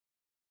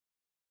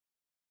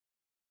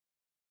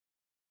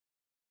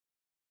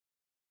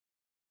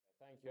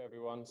Thank you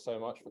everyone so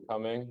much for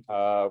coming.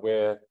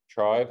 We're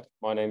Tribe.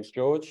 My name's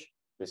George.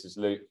 This is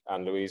Luke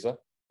and Louisa.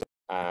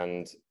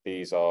 And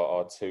these are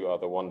our two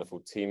other wonderful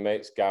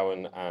teammates,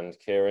 Gowan and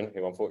Kieran,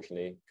 who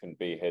unfortunately couldn't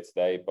be here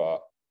today, but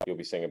you'll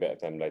be seeing a bit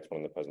of them later on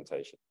in the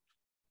presentation.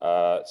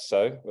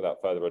 So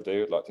without further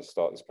ado, I'd like to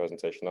start this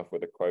presentation off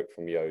with a quote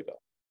from Yoda.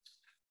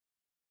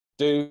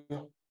 Do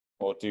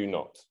or do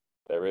not.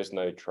 There is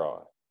no try.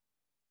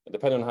 And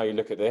depending on how you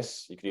look at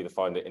this, you could either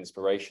find it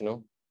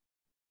inspirational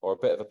or a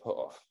bit of a put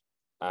off.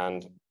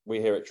 And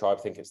we here at Tribe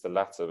think it's the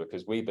latter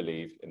because we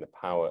believe in the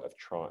power of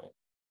trying.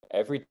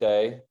 Every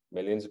day,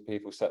 millions of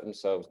people set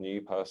themselves new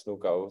personal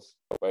goals,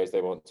 ways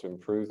they want to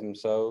improve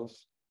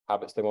themselves,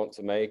 habits they want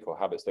to make or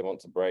habits they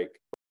want to break.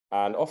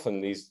 And often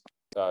these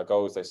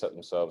goals they set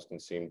themselves can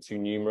seem too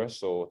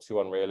numerous or too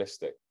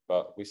unrealistic,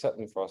 but we set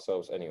them for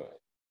ourselves anyway.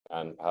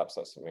 And perhaps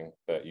that's something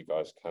that you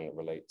guys can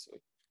relate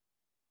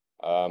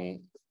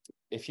to.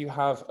 If you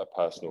have a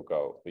personal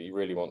goal that you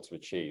really want to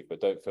achieve, but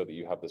don't feel that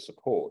you have the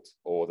support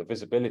or the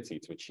visibility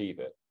to achieve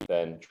it,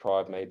 then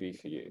Tribe may be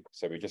for you.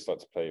 So we'd just like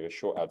to play you a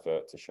short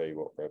advert to show you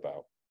what we're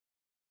about.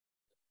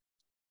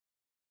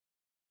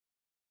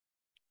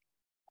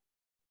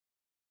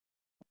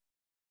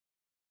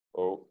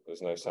 Oh,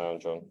 there's no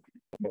sound, John.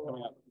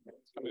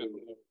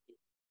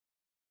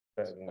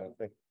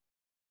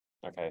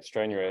 Okay,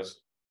 strain your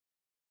ears.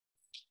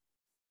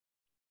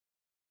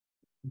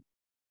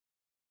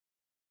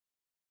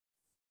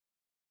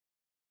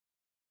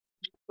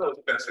 Well,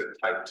 that's in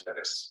type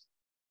tennis.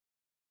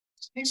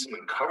 Need some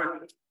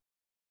encouragement.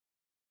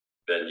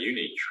 Then you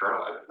need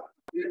Tribe.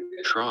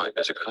 Tribe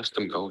is a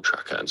custom goal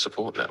tracker and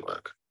support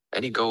network.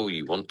 Any goal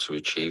you want to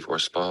achieve or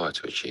aspire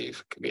to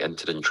achieve can be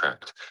entered and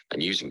tracked,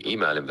 and using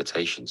email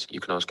invitations, you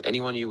can ask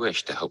anyone you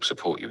wish to help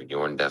support you in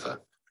your endeavor.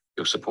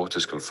 Your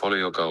supporters can follow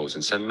your goals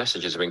and send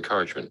messages of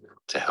encouragement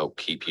to help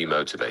keep you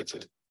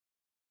motivated.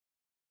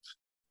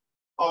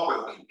 I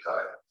will keep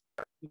tight.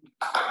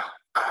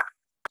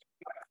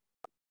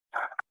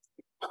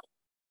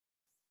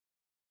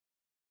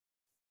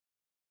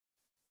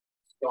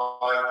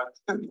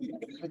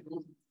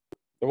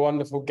 The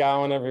wonderful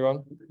Gowan,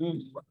 everyone.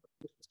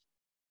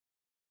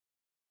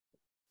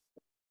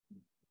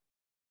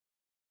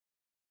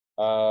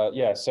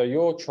 Yeah, so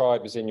your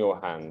tribe is in your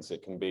hands.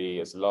 It can be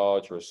as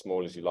large or as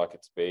small as you like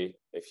it to be.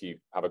 If you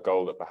have a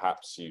goal that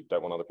perhaps you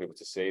don't want other people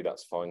to see,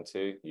 that's fine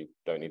too. You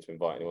don't need to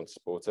invite anyone to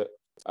support it.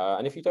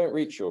 And if you don't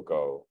reach your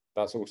goal,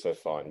 that's also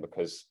fine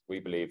because we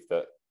believe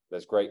that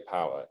there's great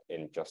power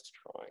in just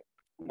trying.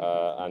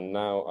 And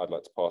now I'd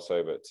like to pass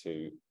over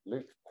to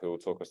Luke, who will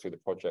talk us through the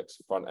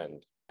project's front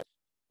end.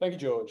 Thank you,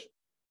 George.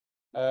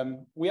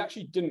 We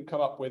actually didn't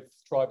come up with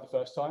Tribe the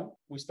first time.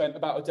 We spent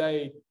about a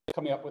day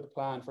coming up with a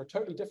plan for a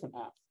totally different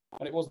app.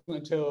 And it wasn't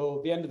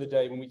until the end of the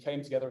day when we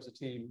came together as a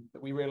team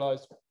that we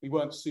realized we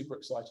weren't super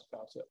excited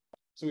about it.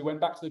 So we went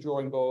back to the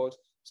drawing board,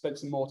 spent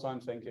some more time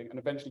thinking, and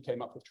eventually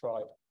came up with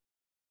Tribe.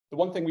 The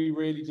one thing we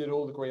really did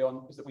all agree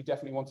on is that we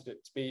definitely wanted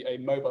it to be a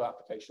mobile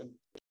application.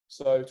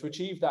 So to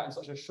achieve that in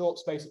such a short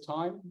space of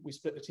time, we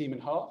split the team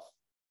in half,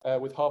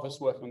 with half of us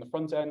working on the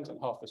front end and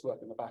half of us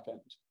working on the back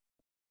end.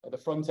 The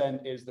front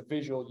end is the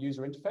visual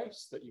user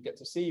interface that you get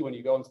to see when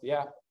you go onto the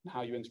app and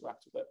how you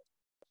interact with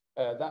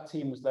it. That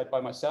team was led by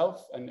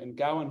myself and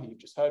Gowan, who you've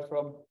just heard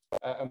from,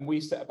 and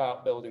we set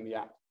about building the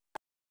app.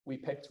 We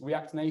picked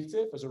React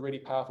Native as a really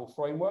powerful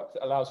framework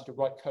that allows you to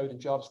write code in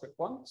JavaScript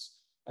once,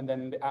 and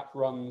then the app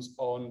runs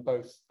on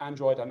both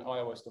Android and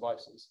iOS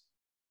devices.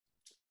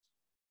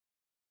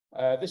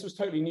 This was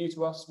totally new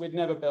to us. We'd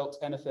never built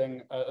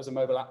anything as a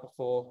mobile app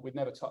before. We'd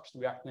never touched the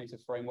React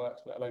Native framework,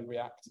 let alone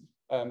React.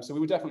 So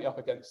we were definitely up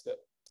against it.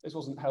 This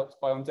wasn't helped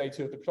by on day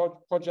 2 of the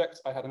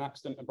project, I had an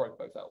accident and broke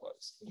both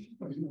elbows.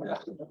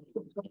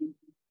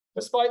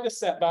 Despite this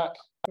setback,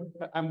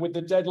 and with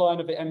the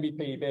deadline of the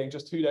MVP being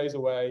just 2 days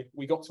away,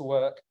 we got to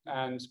work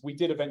and we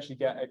did eventually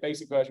get a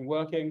basic version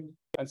working.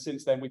 And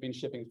since then, we've been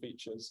shipping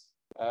features.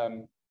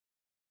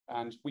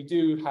 And we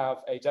do have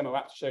a demo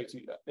app to show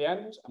you at the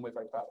end, and we're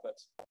very proud of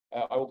it.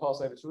 I will pass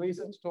over to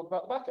Lisa to talk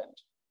about the back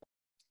end.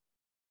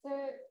 So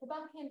the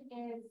back end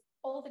is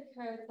all the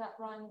code that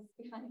runs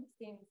behind the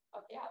scenes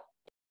of the app.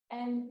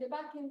 And the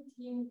backend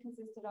team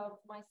consisted of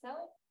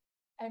myself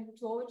and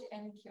George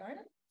and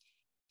Kieran.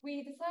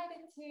 We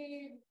decided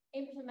to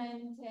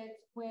implement it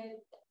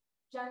with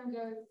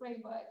Django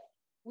framework,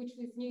 which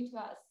was new to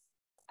us.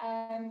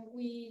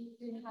 We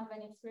didn't have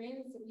any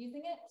experience of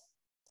using it.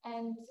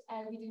 And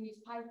we didn't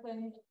use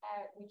Python,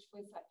 which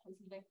was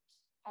closely linked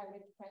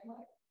with the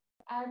framework.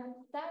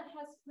 That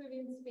has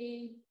proven to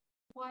be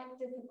quite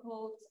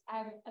difficult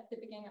at the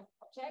beginning of the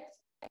project,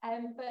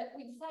 but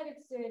we decided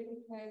to do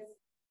it because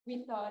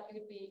we thought it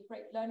would be a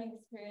great learning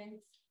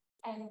experience,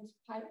 and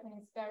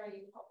Python is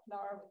very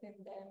popular within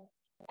the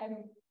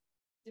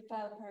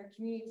developer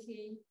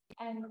community,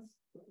 and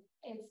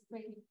it's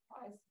greatly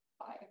prized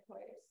by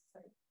employers. So,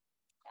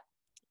 yeah.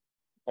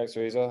 Thanks,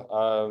 Louisa.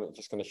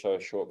 Just going to show a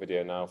short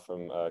video now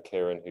from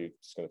Kieran, who's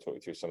just going to talk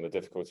you through some of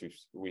the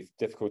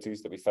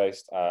difficulties that we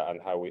faced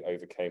and how we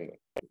overcame them.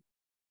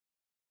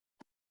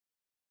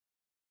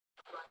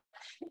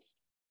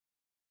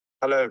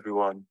 Hello,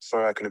 everyone.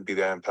 Sorry I couldn't be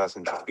there in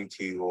person to speak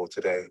to you all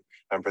today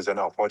and present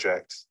our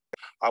project.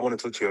 I want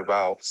to talk to you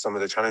about some of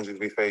the challenges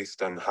we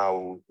faced and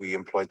how we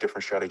employed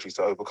different strategies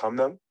to overcome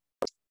them.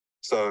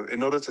 So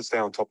in order to stay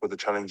on top of the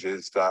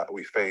challenges that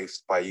we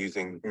faced by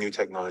using new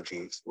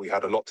technologies, we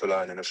had a lot to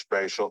learn in a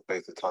very short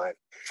space of time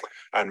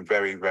and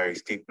very, very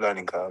steep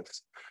learning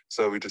curves.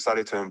 So we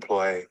decided to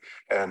employ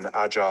an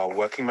agile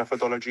working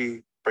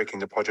methodology, breaking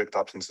the project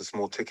up into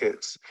small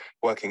tickets,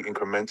 working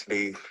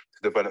incrementally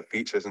to develop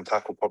features and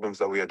tackle problems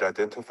that we had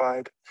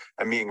identified,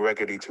 and meeting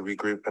regularly to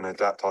regroup and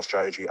adapt our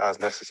strategy as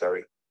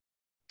necessary.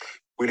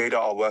 We laid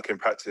out our working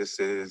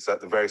practices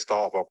at the very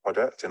start of our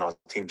project in our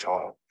team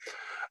charter,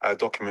 a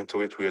document to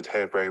which we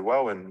adhered very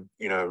well and,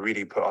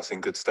 really put us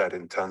in good stead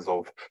in terms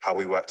of how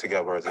we work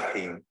together as a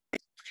team.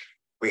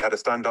 We had a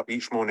stand-up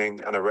each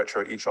morning and a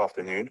retro each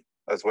afternoon,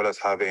 as well as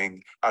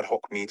having ad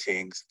hoc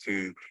meetings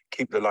to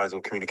keep the lines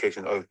of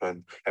communication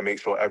open and make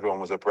sure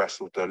everyone was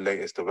abreast with the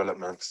latest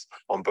developments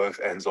on both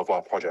ends of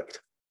our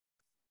project.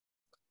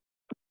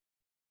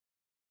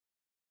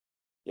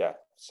 Yeah,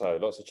 so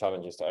lots of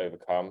challenges to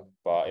overcome,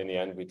 but in the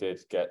end, we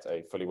did get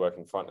a fully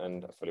working front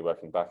end, a fully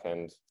working back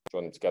end,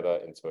 join them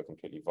together into a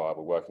completely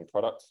viable working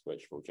product,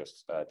 which we'll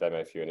just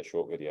demo for you in a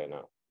short video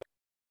now.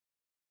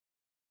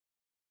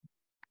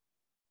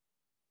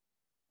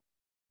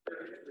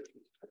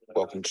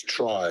 Welcome to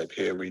Tribe.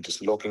 Here we're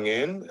just logging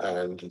in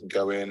and you can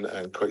go in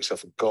and create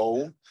yourself a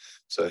goal.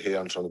 So here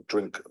I'm trying to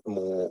drink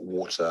more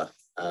water.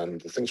 And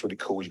the thing's really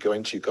cool, you go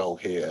into your goal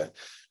here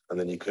and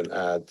then you can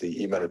add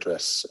the email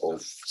address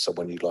of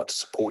someone you'd like to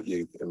support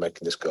you in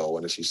making this goal.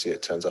 And as you see,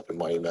 it turns up in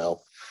my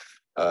email.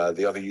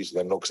 The other user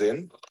then logs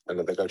in and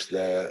then they go to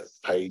their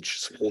page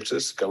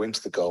supporters, go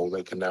into the goal.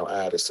 They can now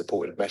add a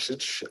supported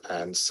message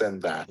and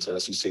send that. And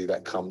as you see,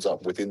 that comes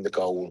up within the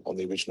goal on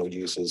the original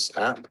user's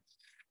app.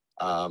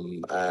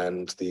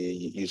 And the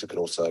user can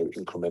also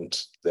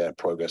increment their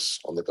progress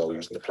on the goal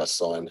using the plus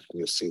sign. And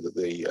you'll see that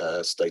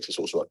the status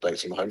also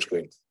updates on the home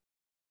screen.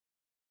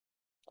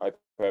 I hope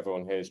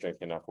everyone here is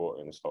drinking enough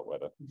water in this hot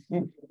weather.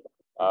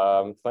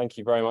 Thank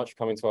you very much for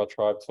coming to our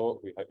Tribe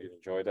talk. We hope you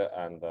enjoyed it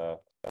and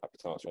happy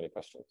to answer any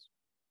questions.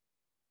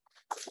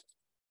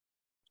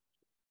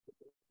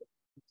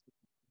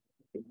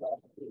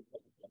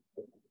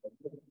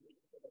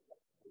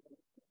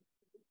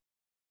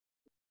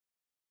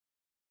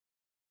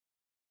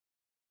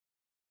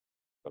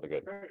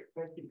 Very good.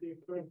 Thank you.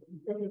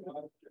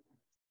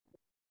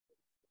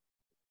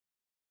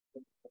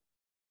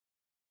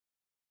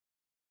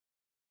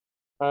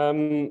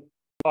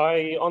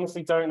 I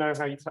honestly don't know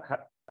how you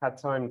had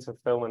time to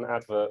film an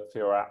advert for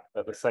your app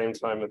at the same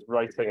time as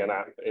writing an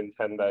app in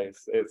 10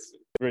 days. It's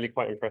really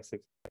quite impressive.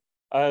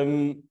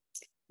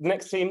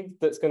 Next team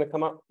that's going to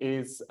come up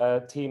is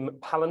Team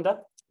Palander,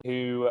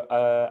 who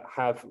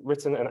have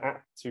written an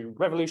app to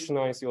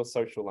revolutionize your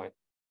social life.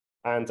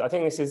 And I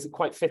think this is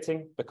quite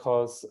fitting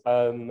because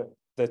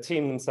the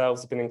team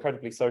themselves have been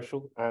incredibly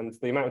social and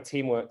the amount of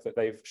teamwork that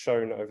they've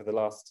shown over the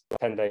last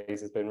 10 days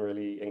has been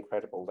really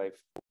incredible. They've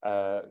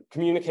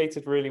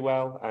communicated really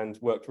well and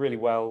worked really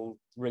well,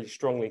 really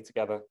strongly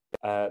together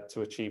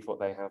to achieve what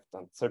they have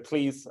done. So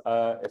please,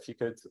 if you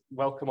could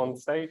welcome on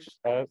stage,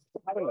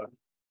 Palander.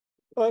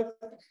 Hello.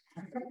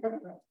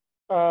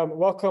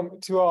 Welcome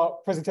to our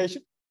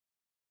presentation.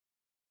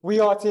 We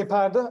are Team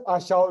Panda. I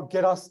shall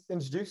get us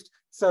introduced.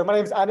 So my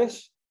name is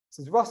Anish. This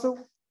is Russell,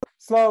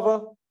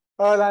 Slava,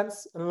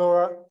 Erlance, and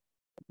Laura.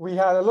 We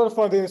had a lot of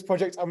fun doing this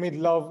project and we'd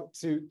love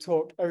to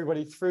talk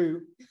everybody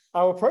through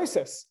our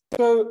process.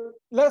 So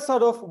let's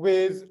start off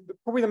with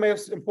probably the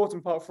most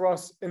important part for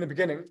us in the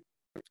beginning.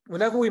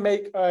 Whenever we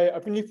make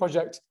a new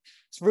project,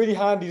 it's really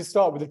handy to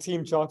start with a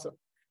team charter.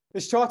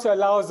 This charter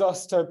allows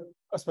us to,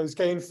 I suppose,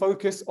 gain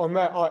focus on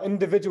where our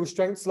individual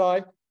strengths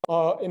lie,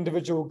 our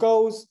individual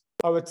goals,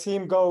 our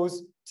team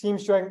goals, team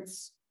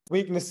strengths,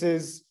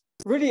 weaknesses,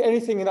 really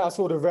anything in that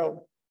sort of realm.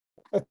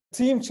 A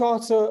team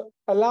charter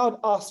allowed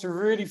us to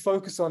really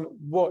focus on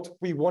what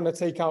we want to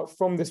take out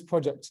from this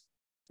project.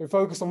 We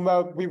focus on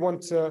where we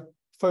want to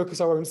focus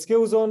our own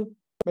skills on,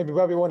 maybe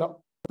where we want to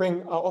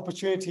bring our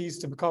opportunities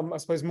to become, I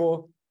suppose,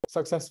 more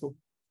successful.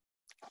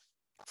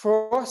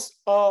 For us,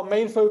 our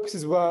main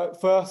focuses were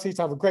firstly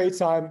to have a great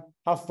time,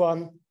 have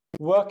fun,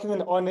 work in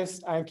an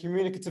honest and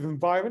communicative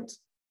environment.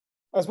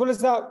 As well as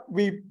that,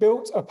 we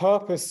built a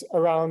purpose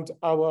around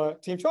our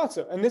team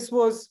charter. And this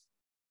was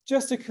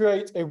just to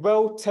create a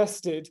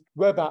well-tested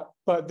web app,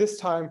 but this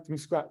time from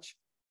scratch.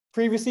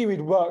 Previously,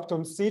 we'd worked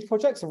on seed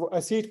projects.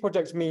 A seed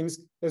project means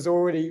there's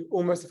already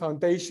almost a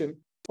foundation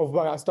of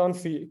what that's done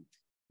for you.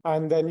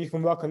 And then you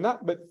can work on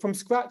that. But from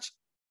scratch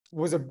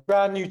was a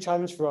brand new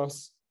challenge for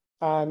us.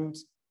 And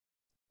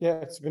yeah,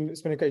 it's been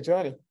a great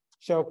journey.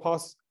 Shall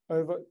pass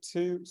over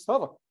to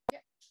Slava. Yeah.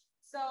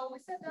 So we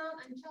sat down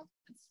and chatted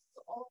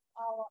all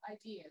our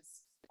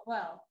ideas.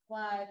 Well,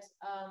 quite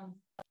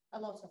a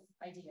lot of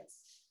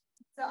ideas.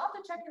 So after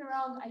checking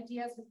around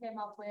ideas, we came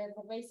up with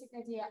the basic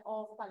idea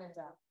of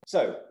calendar.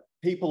 So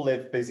people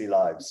live busy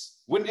lives.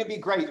 Wouldn't it be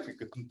great if we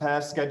could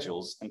compare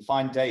schedules and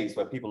find days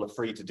where people are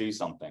free to do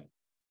something?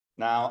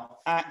 Now,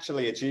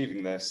 actually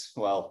achieving this,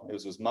 well,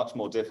 it was much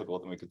more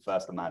difficult than we could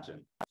first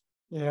imagine.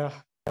 Yeah.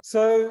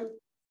 So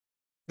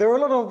there were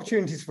a lot of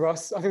opportunities for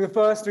us. I think the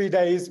first 3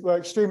 days were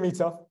extremely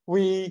tough.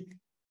 We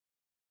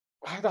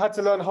had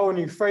to learn a whole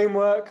new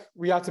framework.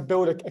 We had to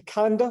build a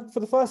calendar for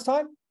the first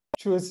time,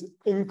 which was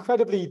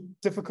incredibly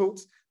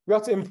difficult. We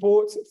had to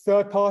import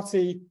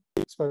third-party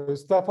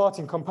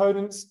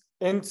components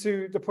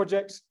into the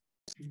project.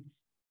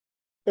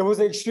 It was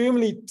an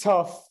extremely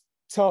tough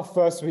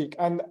first week.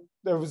 And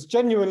there was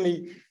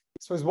genuinely,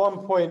 one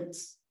point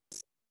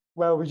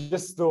where we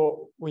just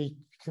thought we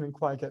couldn't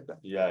quite get there.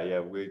 Yeah,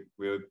 we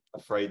were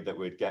afraid that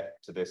we'd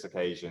get to this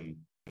occasion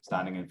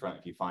standing in front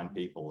of you fine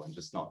people and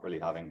just not really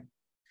having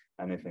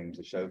anything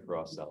to show for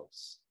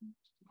ourselves.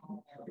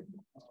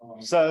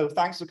 So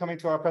thanks for coming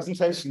to our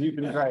presentation. You've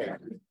been great.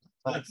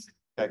 Thanks.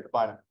 Okay,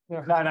 goodbye now.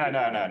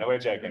 Yeah. No, we're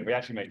joking. We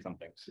actually made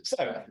something.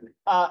 So,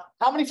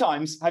 how many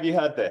times have you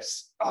heard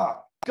this? Oh,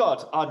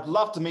 God, I'd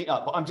love to meet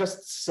up, but I'm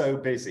just so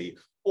busy.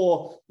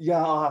 Or,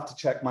 yeah, I'll have to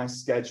check my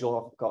schedule.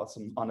 I've got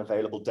some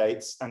unavailable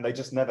dates, and they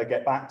just never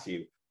get back to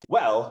you.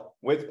 Well,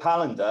 with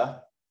Calendar,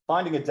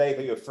 finding a day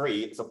that you're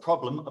free is a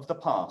problem of the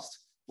past.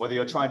 Whether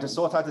you're trying to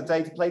sort out a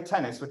day to play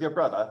tennis with your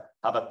brother,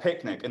 have a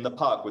picnic in the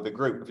park with a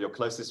group of your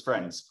closest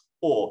friends,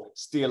 or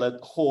steal a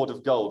hoard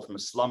of gold from a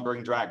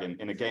slumbering dragon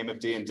in a game of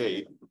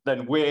D&D,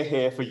 then we're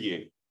here for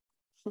you.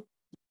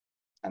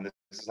 And this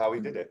is how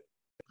we did it.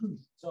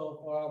 So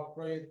for our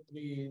project,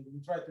 we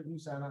try to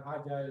use an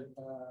agile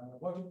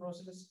working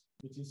process,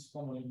 which is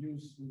commonly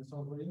used in the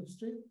software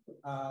industry.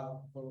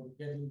 For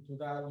getting to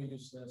that, we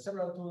use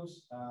several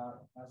tools.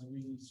 As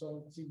we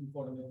see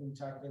before in the tool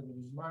chapter, we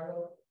use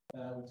Miro,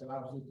 which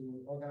allows you to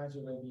organize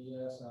your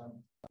ideas.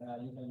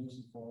 You can use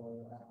it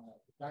for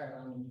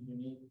diagramming if you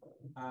need.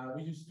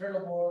 We use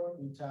Trello board,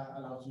 which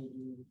allows you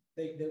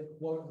to take the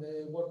work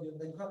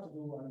that you have to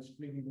do and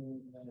split it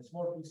in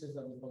small pieces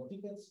that we call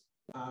tickets.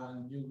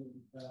 And you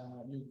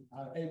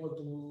are able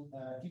to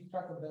keep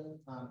track of them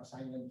and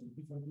assign them to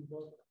different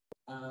people.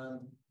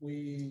 And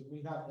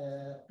we had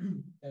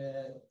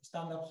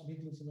stand-ups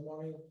meetings in the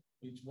morning,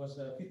 which was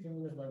 15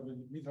 minutes where we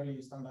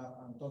literally stand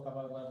up and talk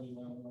about what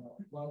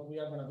we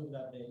are going to do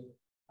that day.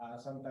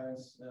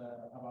 Sometimes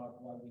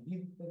about what we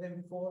did the day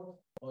before,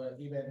 or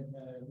even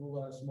do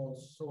a small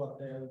show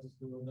tales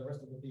to the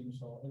rest of the team,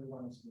 so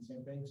everyone is on the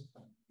same page.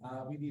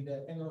 We did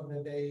the end of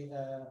the day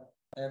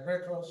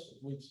retros,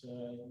 which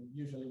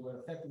usually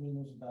were 30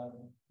 minutes,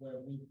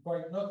 where we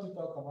tried not to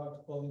talk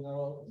about coding at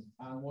all,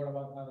 and more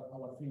about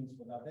our feelings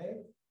for that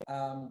day.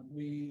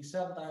 We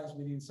sometimes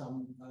did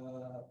some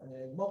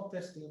mock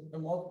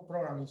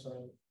programming,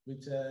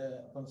 which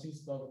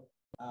consists of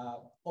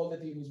all the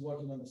team is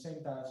working on the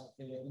same task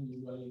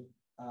individually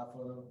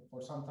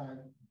for some time.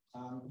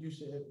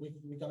 Usually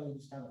we can do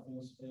these kind of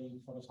things.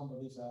 For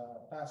example, this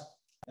task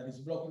that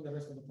is blocking the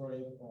rest of the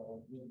project,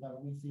 or that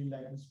we feel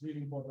like it's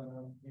really important,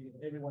 and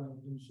everyone in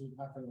the team should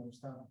actually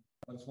understand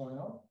what's going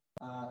on.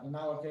 In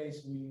our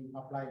case, we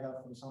applied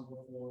that, for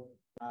example, for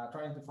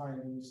trying to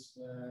find this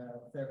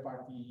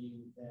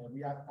third-party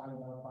React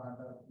calendar part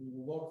that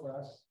will work for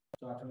us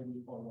to actually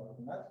move forward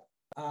on that.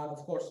 And of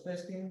course,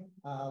 testing,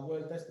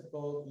 well-tested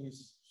code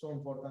is so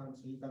important,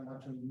 so you can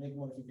actually make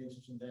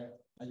modifications in there,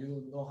 and you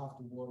don't have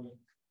to worry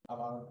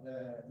about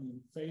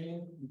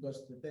failing,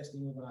 because the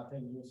testing is going to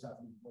tell you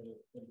exactly what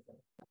it is.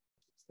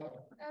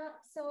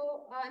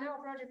 So in our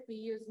project, we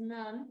use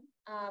MERN,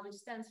 which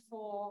stands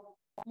for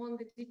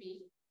MongoDB.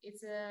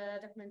 It's a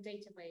document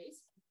database.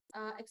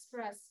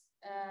 Express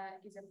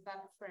is a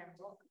web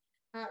framework.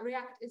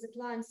 React is a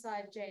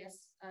client-side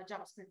JS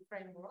JavaScript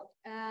framework,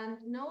 and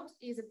Node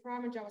is a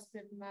primary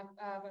JavaScript web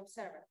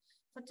server.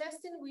 For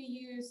testing, we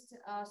used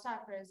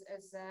Cypress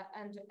as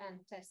end-to-end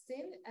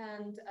testing,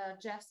 and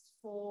Jest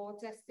for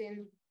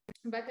testing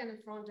backend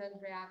and front-end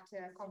React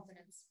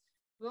components.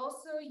 We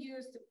also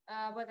used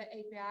Weather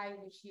API,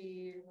 which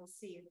you will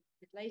see a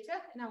bit later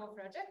in our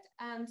project,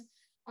 and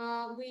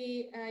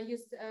we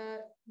used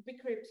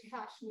bcrypt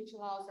hash, which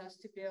allows us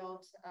to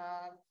build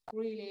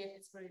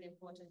it's really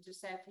important to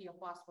save your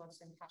passwords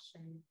in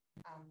hashing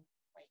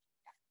way.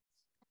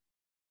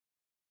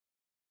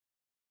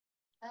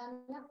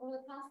 Over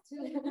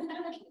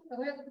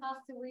the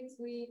past 2 weeks,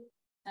 we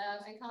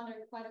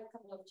encountered quite a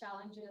couple of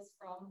challenges,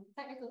 from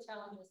technical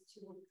challenges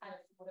to kind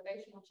of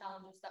motivational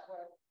challenges that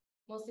were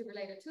mostly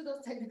related to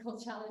those technical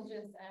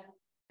challenges.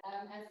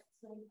 And as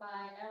explained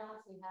by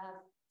Erans, we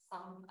have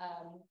some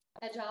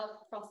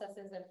agile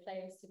processes in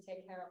place to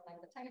take care of like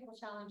the technical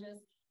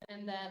challenges,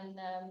 and then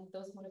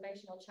those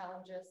motivational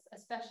challenges,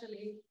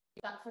 especially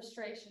that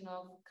frustration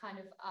of kind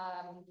of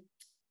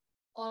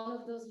all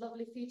of those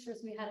lovely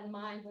features we had in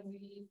mind when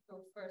we were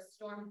first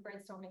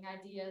brainstorming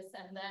ideas,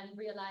 and then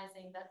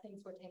realizing that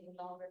things were taking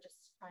longer,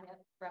 just trying to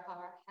wrap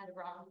our head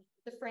around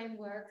the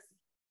frameworks.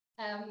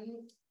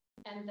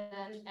 And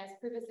then, as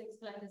previously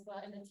explained as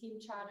well in the team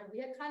charter, we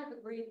had kind of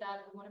agreed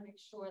that we want to make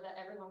sure that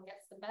everyone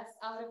gets the best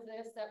out of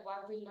this, that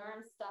while we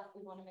learn stuff,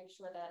 we want to make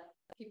sure that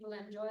people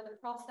enjoy the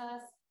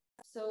process.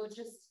 So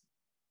just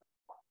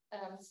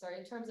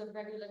in terms of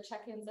regular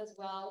check-ins as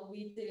well,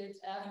 we did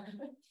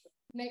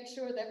make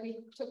sure that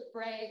we took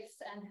breaks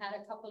and had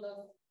a couple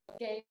of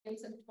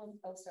games and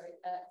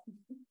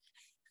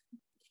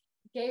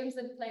games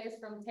in place,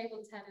 from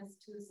table tennis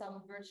to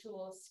some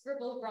virtual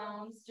scribble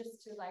rounds,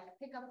 just to like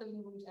pick up the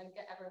mood and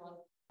get everyone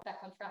back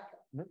on track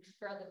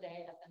throughout the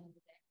day at the end of the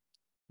day.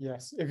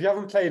 Yes, if you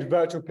haven't played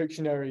Virtual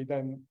Pictionary,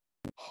 then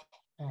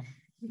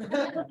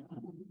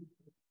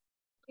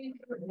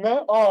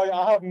no, oh,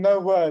 I have no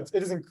words.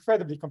 It is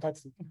incredibly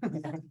competitive.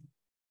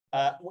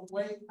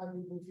 Wait,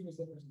 and we finish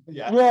the presentation.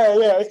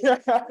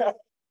 Yeah.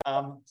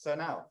 So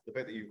now the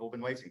bit that you've all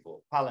been waiting for,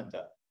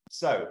 Palindar.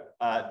 So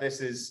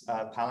this is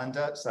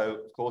Palindar. So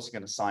of course you're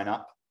going to sign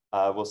up.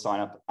 We'll sign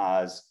up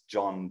as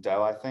John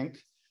Doe, I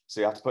think. So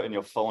you have to put in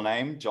your full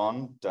name,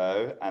 John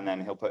Doe, and then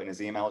he'll put in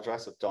his email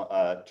address of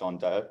John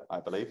Doe,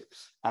 I believe,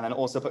 and then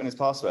also put in his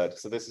password.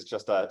 So this is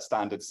just a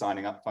standard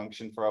signing up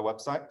function for our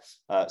website.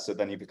 So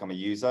then you become a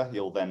user.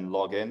 He'll then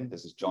log in.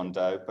 This is John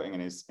Doe putting in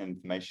his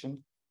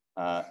information,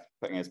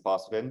 putting his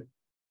password in.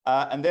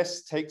 And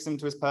this takes him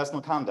to his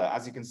personal calendar.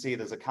 As you can see,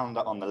 there's a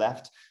calendar on the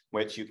left,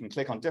 which you can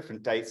click on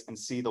different dates and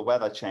see the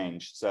weather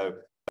change. So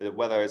the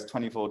weather is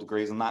 24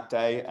 degrees on that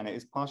day, and it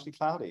is partially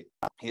cloudy.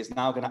 He is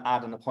now going to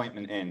add an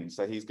appointment in.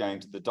 So he's going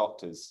to the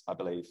doctor's, I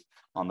believe,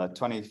 on the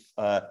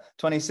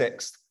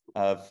 26th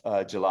of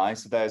July.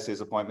 So there's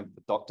his appointment with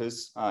the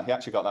doctors. He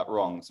actually got that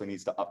wrong, so he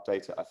needs to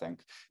update it, I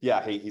think.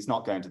 Yeah, he's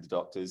not going to the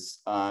doctors.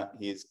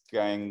 He is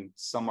going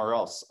somewhere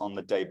else on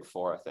the day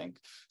before, I think.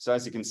 So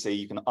as you can see,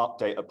 you can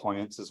update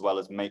appointments as well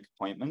as make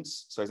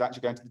appointments. So he's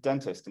actually going to the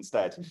dentist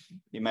instead.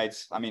 He made,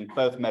 I mean,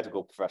 both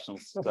medical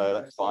professionals, so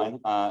that's fine.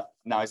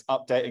 Now he's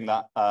updating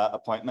that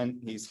appointment.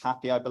 He's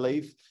happy, I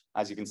believe.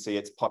 As you can see,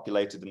 it's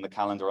populated in the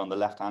calendar on the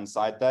left-hand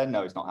side there.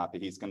 No, he's not happy.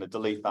 He's going to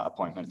delete that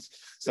appointment.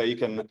 So you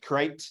can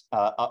create,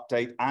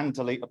 update, and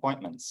delete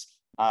appointments.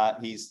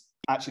 He's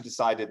actually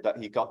decided that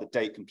he got the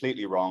date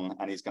completely wrong,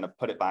 and he's going to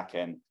put it back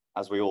in,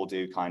 as we all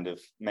do, kind of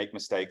make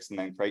mistakes and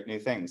then create new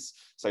things.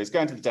 So he's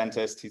going to the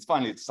dentist. He's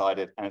finally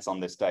decided, and it's on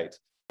this date.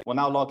 We'll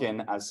now log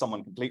in as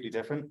someone completely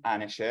different,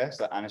 Anish here.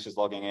 So Anish is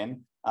logging in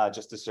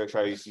just to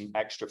show you some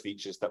extra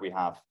features that we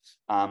have.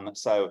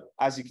 So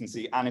as you can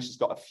see, Anish has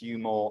got a few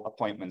more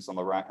appointments on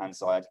the right-hand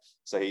side.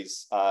 So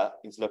he's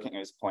looking at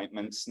his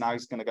appointments. Now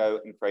he's going to go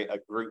and create a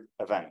group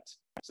event.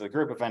 So the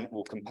group event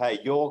will compare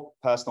your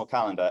personal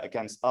calendar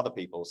against other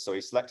people's. So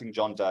he's selecting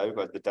John Doe,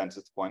 who has the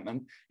dentist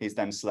appointment. He's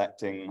then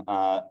selecting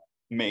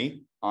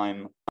me.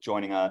 I'm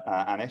joining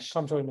Anish.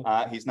 Come join me.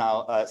 He's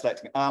now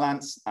selecting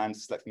Erlance and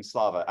selecting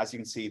Slava. As you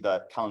can see,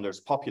 the calendar is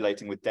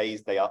populating with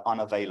days they are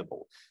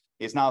unavailable.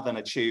 He's now going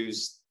to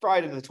choose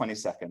Friday the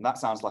 22nd. That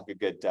sounds like a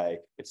good day.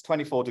 It's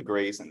 24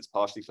 degrees and it's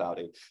partially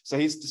cloudy. So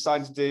he's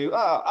decided to do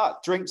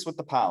drinks with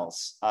the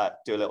pals.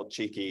 Do a little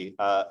cheeky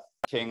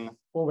king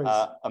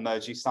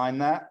emoji sign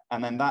there.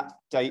 And then that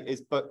date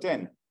is booked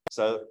in.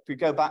 So if we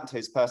go back to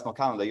his personal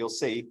calendar, you'll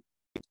see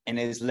in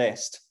his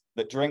list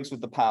that drinks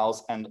with the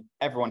pals and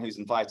everyone who's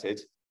invited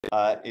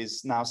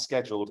is now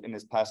scheduled in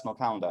his personal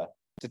calendar.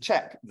 To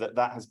check that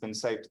that has been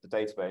saved to the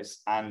database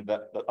and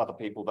that the other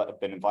people that have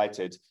been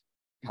invited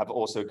have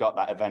also got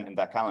that event in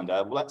their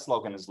calendar, well, let's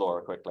log in as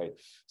Laura quickly.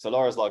 So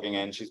Laura's logging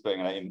in, she's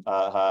putting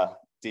her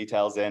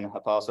details in, her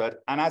password.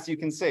 And as you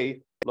can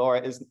see,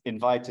 Laura is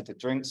invited to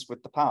drinks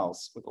with the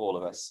pals with all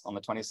of us on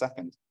the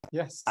 22nd.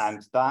 Yes.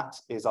 And that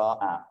is our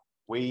app.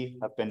 We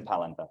have been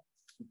Palindar.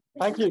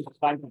 Thank you.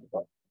 Thank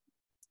you.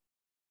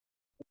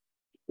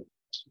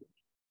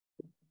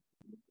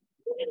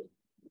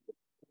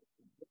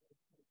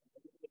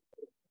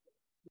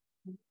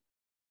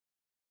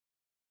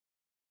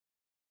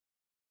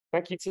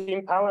 Thank you,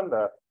 Team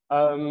Palindar.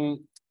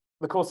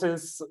 The course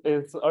is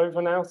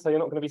over now, so you're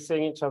not going to be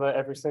seeing each other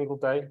every single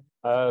day.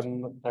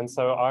 And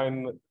so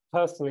I'm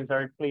personally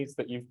very pleased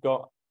that you've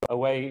got a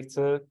way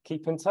to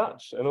keep in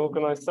touch and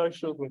organize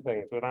socials and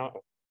things without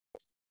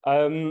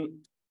it.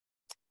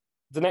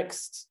 The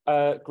next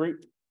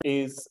group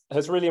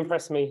has really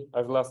impressed me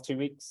over the last 2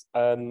 weeks,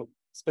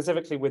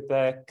 specifically with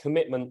their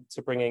commitment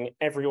to bringing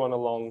everyone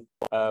along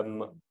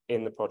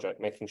in the project,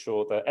 making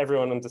sure that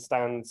everyone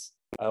understands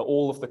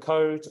all of the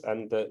code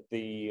and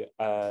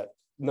that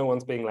no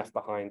one's being left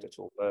behind at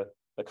all.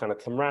 The kind of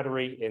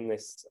camaraderie in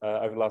this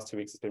over the last 2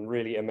 weeks has been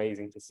really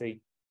amazing to see.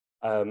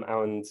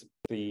 And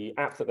the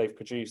app that they've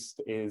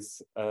produced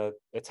is a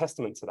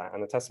testament to that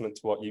and a testament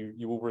to what you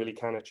all really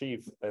can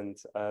achieve. And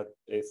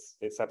it's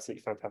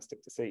absolutely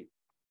fantastic to see.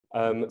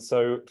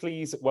 So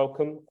please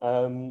welcome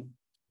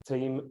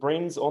Team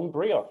Brains on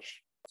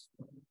Brioche.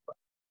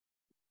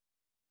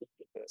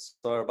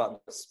 Sorry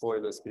about the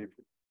spoilers,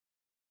 people.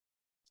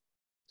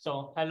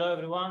 So hello,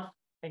 everyone.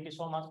 Thank you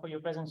so much for your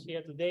presence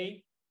here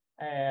today.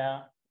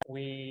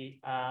 We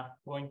are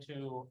going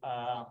to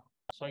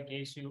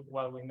showcase you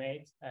what we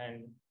made.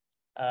 And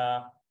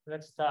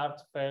let's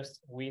start first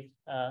with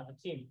the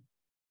team.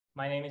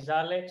 My name is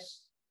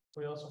Alex.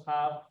 We also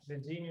have the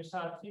genius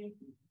art team.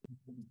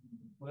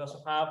 We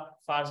also have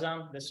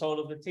Farzan, the soul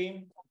of the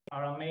team,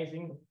 our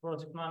amazing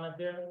project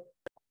manager.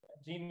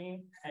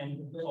 Jimmy,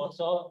 and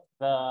also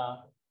the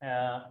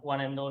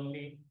one and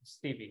only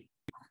Stevie.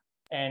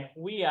 And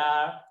we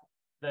are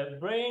the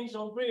brains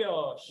of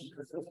brioche.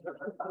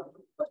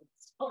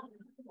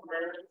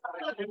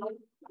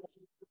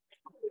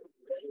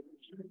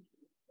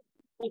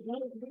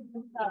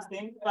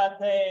 Disgusting, but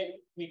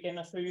we can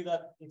assure you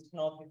that it's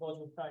not because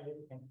we tried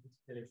it and it's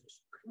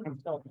delicious.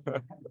 So,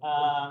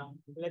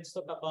 let's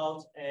talk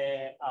about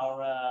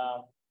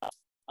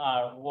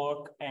our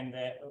work and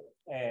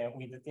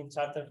with the team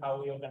charter,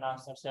 how we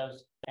organize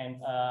ourselves and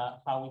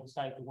how we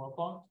decide to work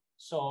on.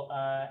 So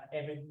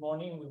every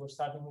morning we were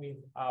starting with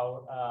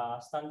our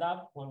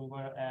stand-up when we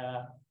were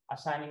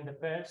assigning the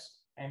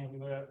pairs, and we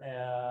were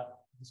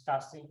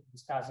discussing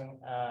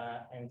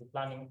and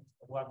planning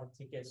what the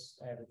tickets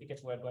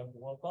we're going to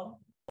work on.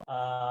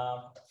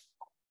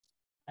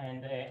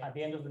 And at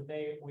the end of the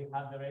day, we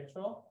had the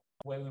retro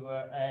where we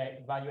were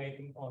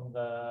evaluating on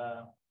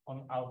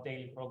our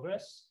daily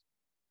progress.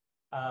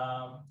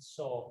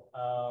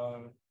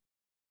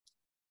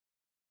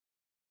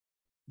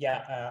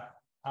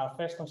 Our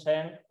first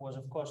concern was,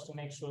 of course, to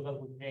make sure that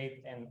we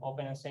create an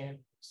open and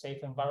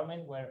safe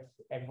environment where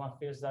everyone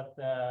feels that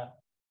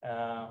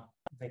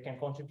they can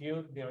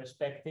contribute, they're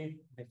respected,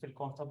 they feel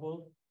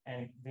comfortable,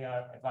 and they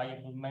are a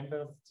valuable member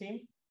of the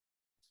team.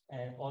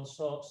 And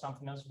also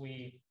something else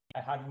I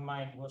had in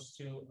mind was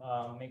to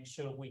make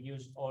sure we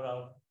use all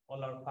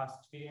our past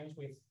experience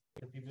with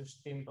the previous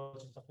team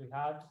projects that we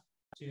had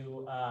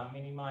to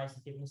minimize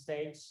the hidden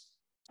mistakes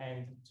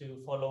and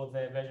to follow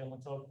the version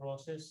control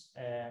process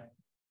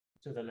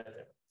to the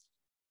letter.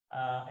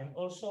 And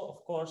also,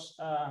 of course,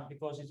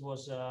 because it's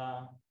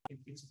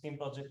a team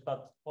project,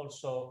 but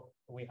also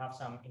we have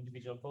some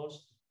individual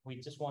goals, we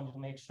just wanted to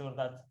make sure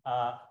that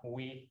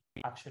we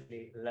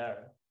actually learn.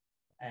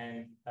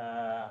 And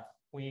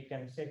we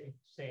can safely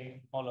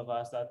say, all of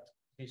us, that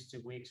these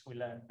 2 weeks we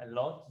learned a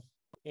lot.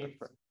 It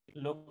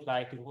looked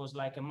like it was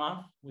like a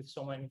month with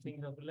so many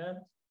things that we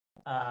learned.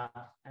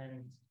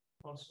 And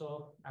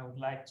also, I would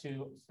like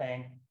to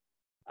thank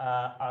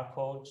our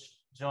coach,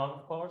 John,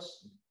 of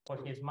course, for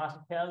his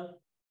massive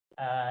help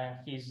and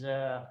his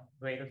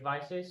great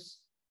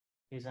advices.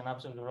 He's an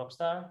absolute rock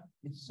star.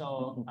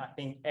 So I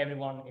think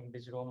everyone in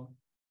this room,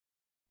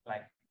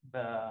 like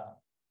the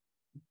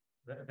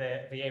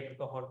April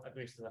cohort,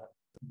 agrees to that.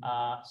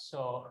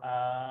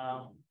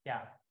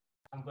 Yeah,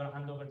 I'm going to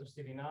hand over to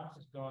Stevie now.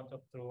 She's going to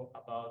talk through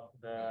about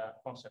the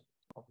concept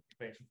of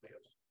integration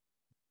players.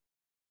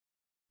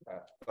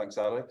 Thanks,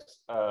 Alex.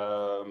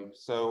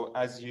 So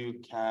as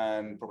you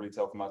can probably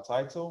tell from our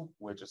title,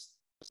 we're just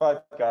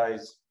 5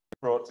 guys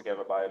brought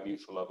together by a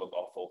mutual love of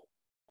offal.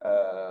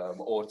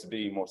 Or to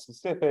be more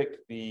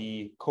specific,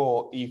 the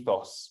core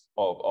ethos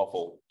of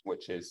offal,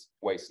 which is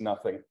waste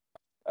nothing.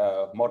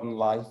 Modern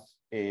life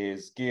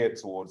is geared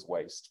towards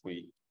waste.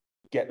 We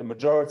get the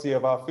majority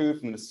of our food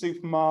from the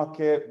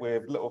supermarket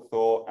with little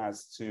thought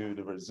as to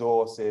the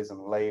resources and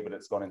labor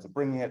that's gone into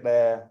bringing it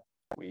there.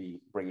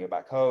 We bring it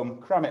back home,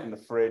 cram it in the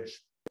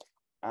fridge,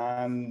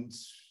 and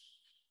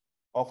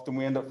often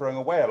we end up throwing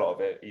away a lot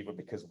of it, either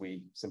because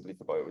we simply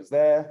forgot it was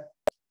there,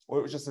 or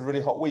it was just a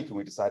really hot week and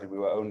we decided we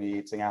were only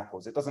eating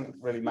apples. It doesn't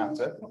really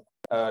matter.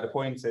 The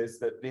point is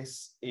that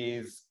this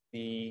is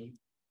the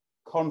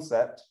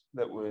concept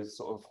that was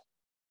sort of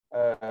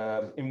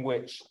in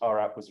which our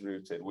app was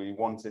rooted. We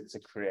wanted to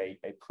create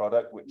a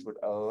product which would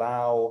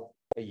allow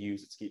a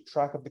user to keep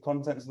track of the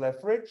contents of their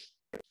fridge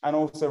and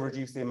also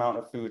reduce the amount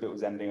of food that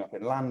was ending up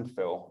in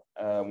landfill.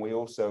 We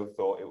also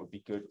thought it would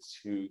be good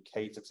to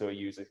cater to a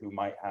user who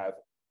might have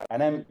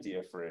an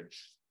emptier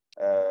fridge.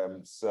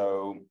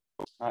 So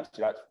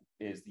actually that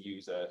is the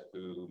user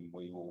whom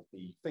we will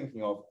be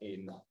thinking of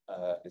in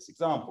this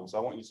example. So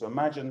I want you to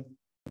imagine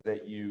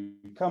that you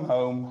come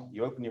home,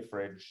 you open your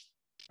fridge,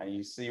 and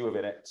you see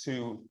within it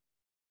 2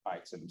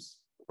 items,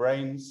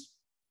 brains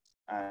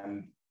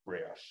and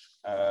brioche.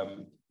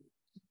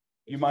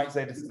 You might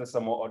say this is a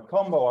somewhat odd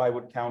combo. I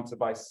would counter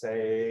by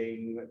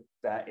saying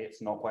that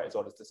it's not quite as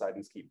odd as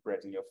deciding to keep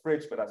bread in your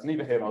fridge, but that's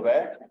neither here nor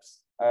there.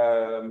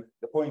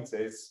 The point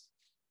is,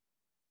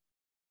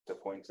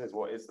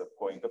 what is the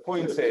point? The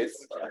point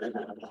is,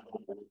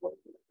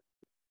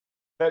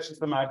 let's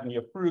just imagine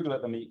you're frugal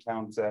at the meat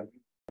counter,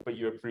 but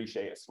you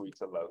appreciate a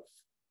sweeter loaf.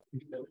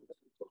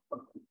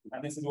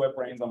 And this is where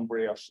Brains on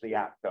Brioche, the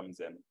app, comes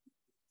in.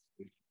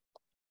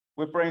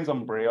 With Brains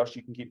on Brioche,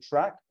 you can keep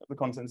track of the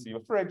contents of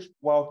your fridge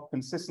while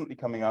consistently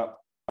coming up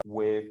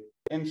with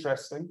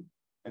interesting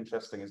is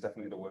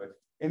definitely the word,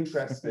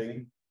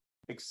 interesting,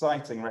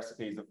 exciting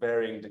recipes of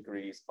varying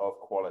degrees of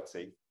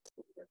quality.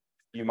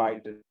 You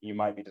might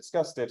be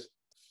disgusted,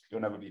 you'll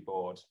never be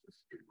bored.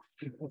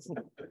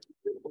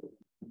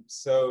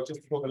 So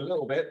just to talk a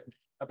little bit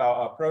about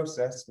our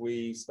process,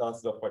 we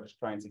started off by just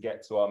trying to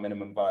get to our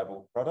minimum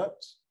viable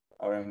product,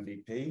 our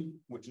MVP,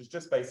 which was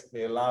just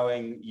basically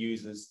allowing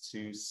users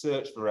to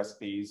search for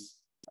recipes,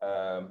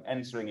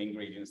 entering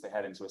ingredients they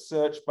had into a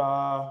search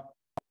bar,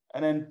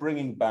 and then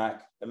bringing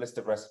back a list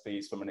of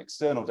recipes from an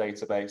external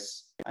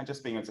database and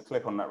just being able to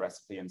click on that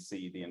recipe and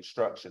see the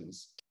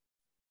instructions.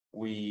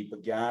 we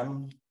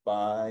began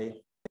by.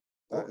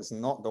 That is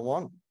not the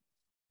one.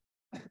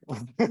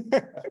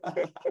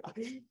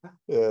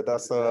 Yeah,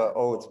 that's an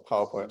old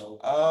PowerPoint.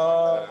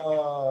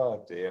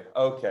 Oh dear.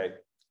 Okay.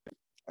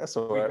 That's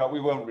all right.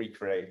 We won't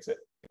recreate it.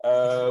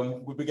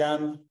 We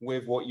began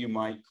with what you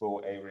might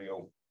call a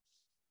real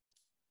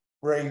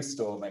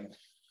brainstorming.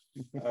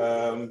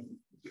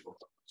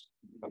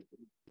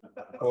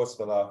 Pause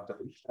for laughter.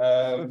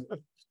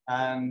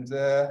 And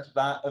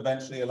that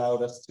eventually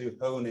allowed us to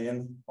hone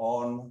in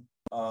on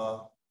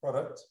our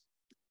product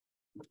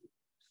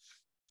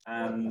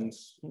and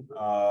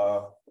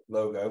our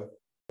logo,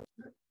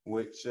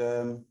 which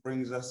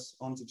brings us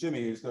on to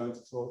Jimmy, who's going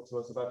to talk to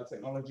us about the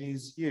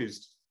technologies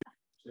used.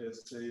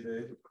 Cheers to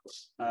you.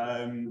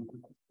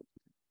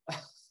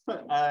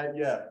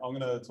 Yeah, I'm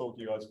going to talk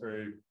you guys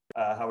through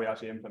how we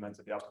actually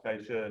implemented the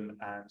application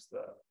and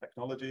the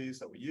technologies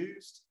that we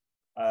used.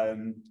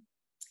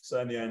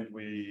 So in the end,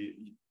 we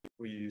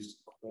used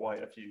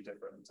quite a few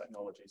different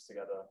technologies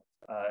together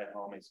in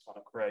Army to kind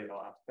of create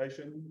our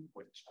application,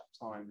 which at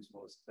times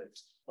was a bit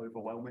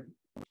overwhelming.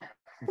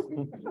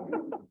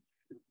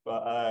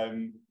 But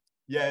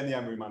yeah, in the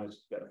end, we managed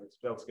to get them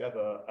to gel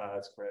together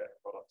to create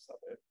products that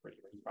we're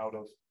really, really proud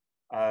of.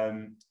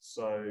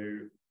 So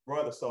right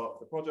at the start of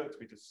the project,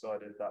 we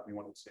decided that we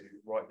wanted to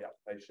write the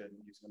application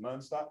using a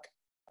MERN stack,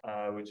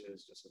 which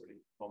is just a really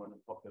common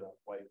and popular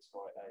way to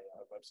write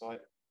a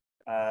website.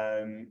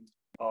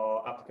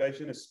 Our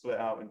application is split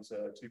out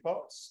into two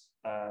parts.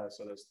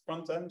 So there's the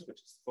front end,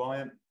 which is the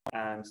client,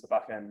 and the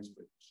back end,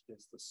 which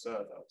is the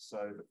server.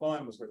 So the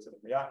client was written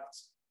in React,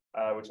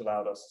 which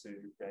allowed us to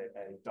create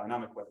a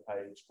dynamic web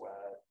page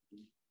where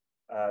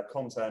the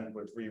content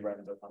would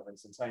re-render kind of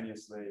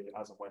instantaneously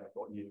as of when it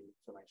got new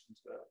information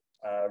to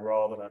it,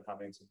 rather than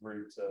having to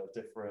route to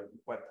different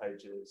web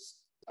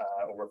pages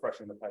or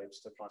refreshing the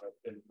page to kind of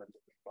implement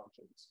different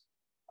functions.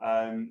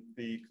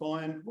 The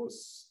client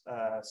was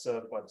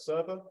served by the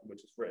server,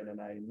 which is written in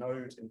a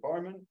Node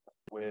environment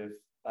with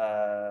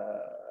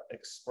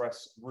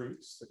express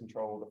routes to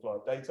control the flow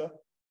of data.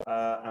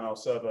 And our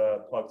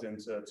server plugged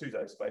into two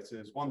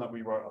databases, one that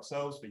we wrote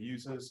ourselves for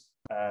users.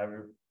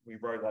 We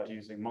wrote that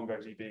using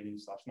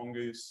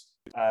MongoDB/Mongoose.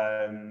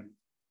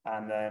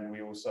 And then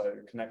we also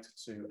connected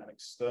to an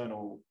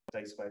external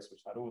database,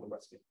 which had all the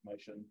recipe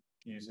information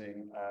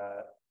using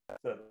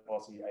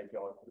third-party API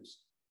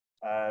calls.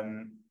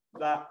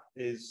 That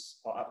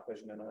is our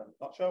application in a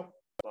nutshell,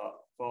 but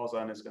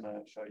Farzan is going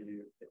to show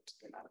you it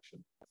in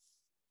action.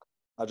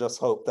 I just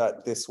hope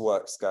that this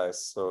works,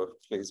 guys, so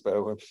please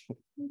bear with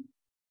me.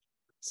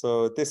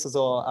 So this is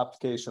our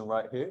application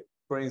right here,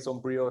 Brains on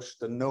Brioche,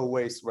 the no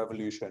waste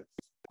revolution.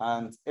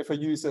 And if a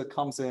user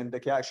comes in, they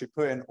can actually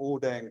put in all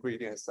the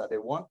ingredients that they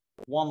want,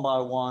 one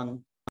by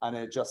one, and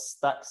it just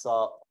stacks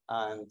up,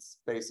 and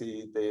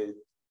basically they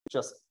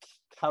just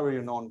carry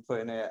on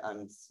putting it,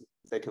 and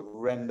they can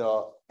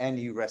render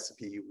any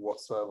recipe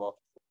whatsoever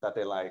that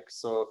they like.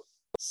 So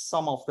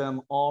some of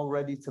them are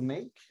ready to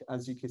make,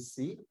 as you can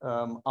see.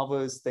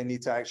 Others, they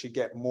need to actually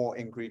get more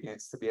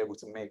ingredients to be able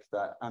to make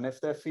that. And if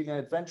they're feeling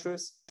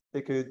adventurous,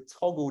 they could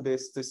toggle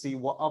this to see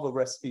what other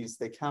recipes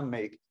they can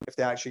make if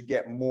they actually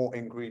get more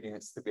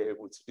ingredients to be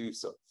able to do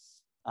so.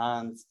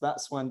 And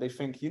that's when they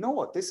think, you know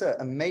what, this is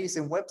an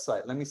amazing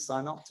website. Let me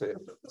sign up to it.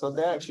 So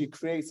they actually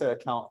create an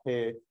account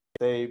here.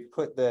 They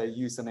put their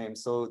username.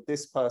 So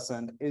this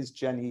person is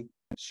Jenny.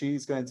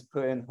 She's going to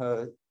put in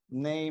her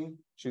name.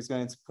 She's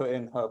going to put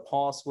in her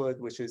password,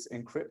 which is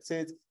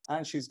encrypted,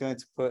 and she's going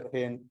to put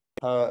in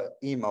her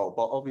email.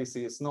 But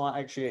obviously, it's not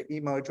actually an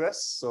email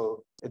address,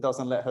 so it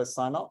doesn't let her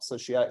sign up. So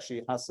she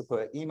actually has to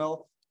put an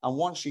email. And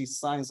once she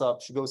signs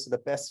up, she goes to the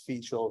best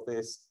feature of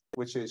this,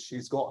 which is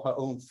she's got her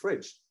own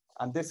fridge.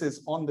 And this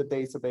is on the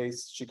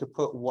database. She could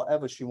put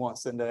whatever she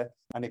wants in there,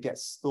 and it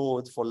gets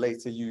stored for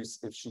later use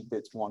if she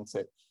did want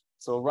it.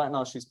 So right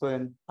now she's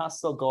putting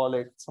pasta,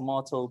 garlic,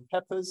 tomato,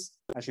 peppers,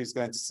 and she's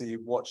going to see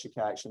what she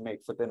can actually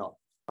make for dinner.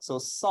 So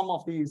some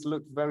of these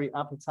look very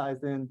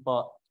appetizing,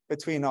 but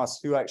between us,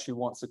 who actually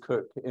wants to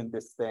cook in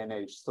this day and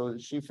age? So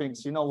she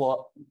thinks, you know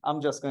what,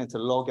 I'm just going to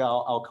log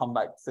out. I'll come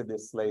back to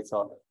this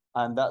later.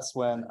 And that's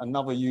when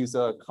another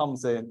user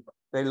comes in,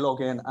 they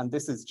log in, and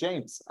this is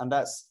James, and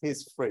that's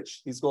his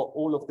fridge. He's got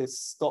all of this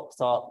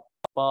stocked up,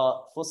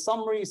 but for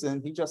some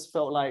reason, he just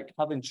felt like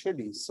having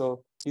chili.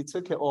 So he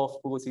took it off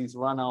because he's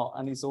run out,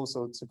 and he's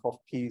also took off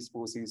peas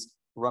because he's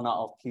run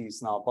out of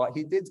peas now. But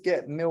he did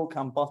get milk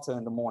and butter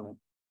in the morning.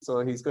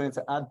 So he's going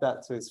to add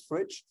that to his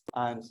fridge,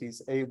 and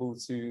he's able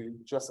to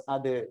just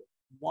add it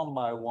one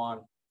by one,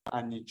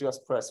 and you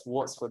just press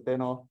what's for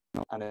dinner,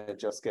 and it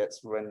just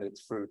gets rendered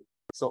through.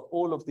 So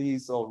all of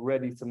these are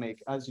ready to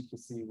make, as you can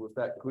see, with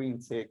that green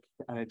tick,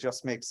 and it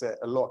just makes it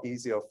a lot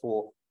easier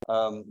for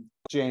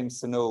James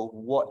to know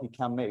what he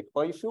can make.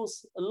 But he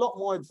feels a lot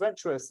more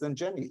adventurous than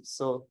Jenny.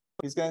 So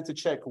he's going to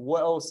check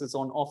what else is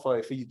on offer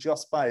if he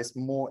just buys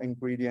more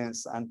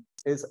ingredients and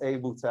is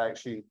able to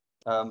actually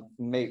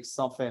make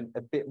something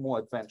a bit more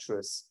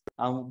adventurous.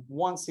 And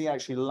once he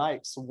actually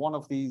likes one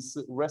of these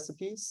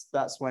recipes,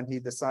 that's when he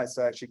decides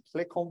to actually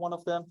click on one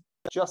of them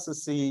just to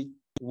see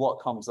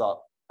what comes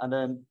up. And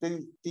then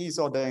these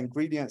are the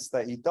ingredients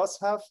that he does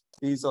have.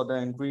 These are the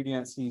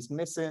ingredients he's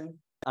missing.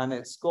 And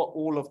it's got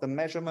all of the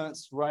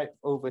measurements right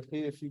over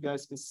here, if you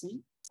guys can see.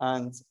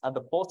 And at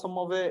the bottom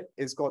of it,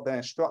 it's got the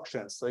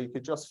instructions. So you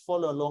could just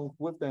follow along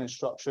with the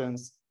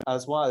instructions,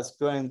 as well as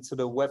going to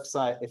the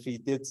website if he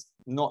did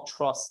not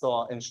trust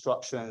our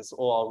instructions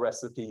or our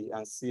recipe,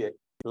 and see it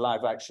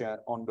live action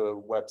on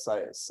the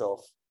website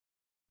itself.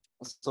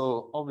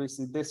 So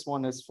obviously this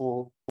one is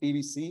for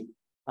BBC,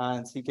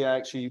 and he can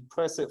actually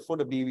press it for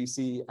the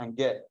BBC and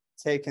get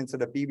taken to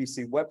the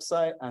BBC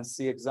website and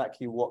see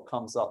exactly what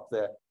comes up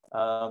there.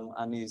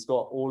 And he's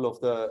got all of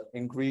the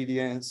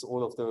ingredients,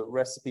 all of the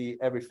recipe,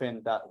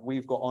 everything that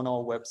we've got on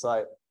our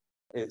website.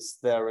 It's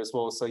there as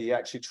well. So he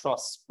actually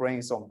trusts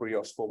Brains on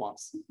Brioche for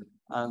once.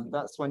 And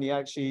that's when he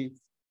actually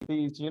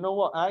sees, you know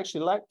what, I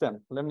actually like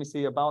them. Let me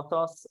see about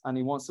us. And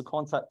he wants to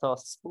contact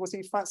us because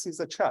he fancies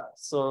a chat.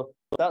 So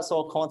that's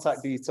our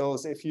contact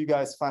details. If you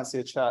guys fancy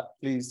a chat,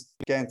 please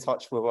get in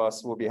touch with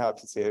us. We'll be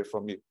happy to hear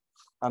from you.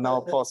 And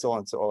I'll pass it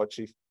on to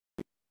Archie.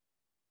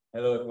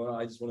 Hello, everyone.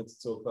 I just wanted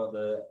to talk about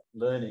the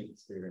learning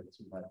experience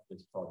we've had for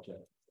this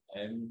project.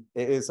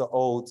 It is an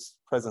old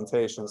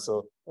presentation,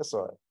 so that's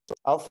all right.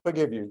 I'll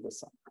forgive you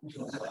this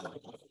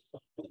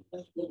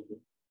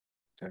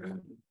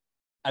time.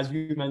 As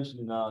we mentioned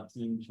in our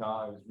team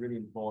chart, it was really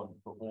important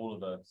for all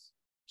of us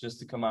just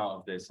to come out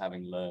of this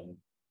having learned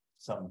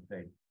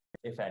something,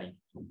 if any.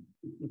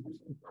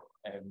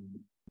 I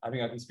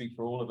think I can speak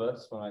for all of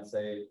us when I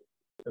say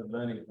the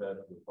learning curve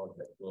of the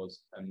project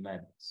was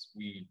immense.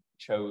 We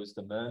chose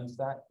the MERN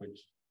stack,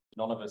 which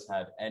none of us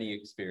had any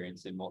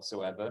experience in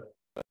whatsoever.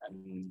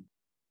 And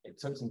it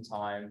took some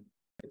time.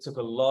 It took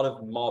a lot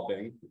of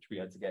mobbing, which we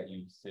had to get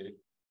used to.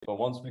 But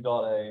once we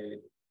got a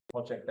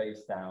project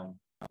base down,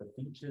 the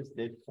features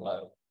did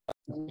flow.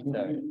 I'm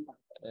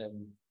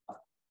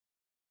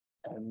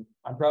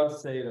proud to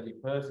say that we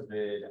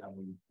persevered and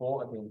we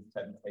fought against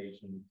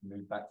temptation to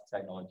move back to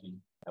technology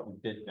that we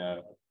did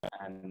know.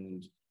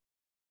 And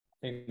I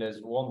think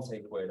there's one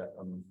takeaway that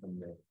comes from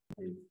this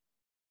is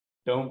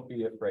don't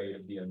be afraid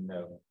of the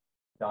unknown.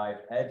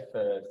 Dive head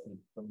first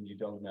into something you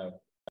don't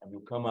know, and you'll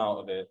come out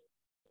of it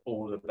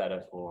all the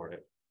better for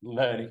it,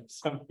 learning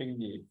something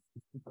new.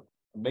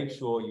 Make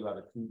sure you have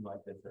a team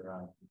like this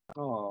around.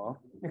 Oh,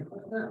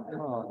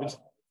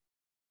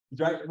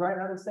 right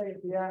now to say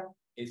it, yeah,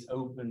 it's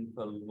open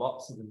for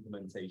lots of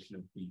implementation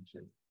of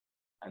features,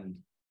 and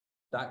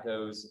that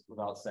goes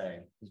without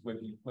saying, because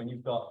when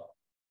you've got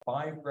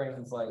 5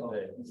 brains like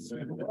this,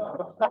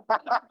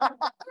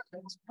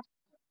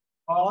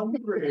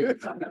 hungry.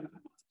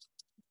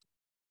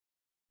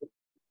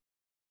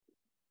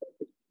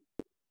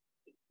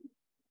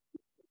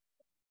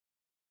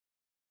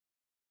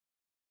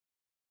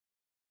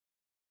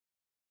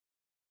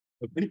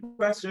 Any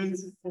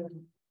questions?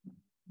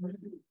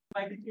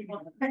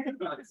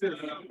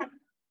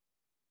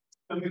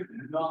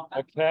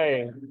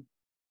 Okay.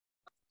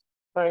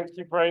 Thank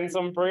you, Brains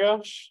on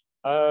Brioche.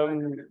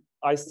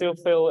 I still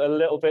feel a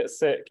little bit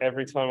sick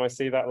every time I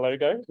see that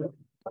logo.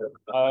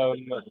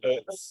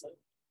 It's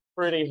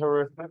pretty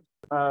horrific.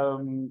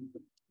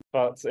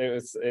 But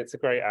it's a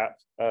great app.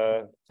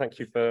 Thank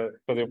you for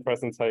your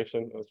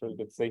presentation. It was really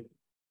good to see.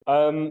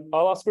 Our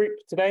last group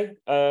today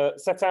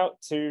set out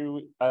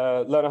to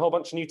learn a whole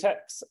bunch of new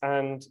techs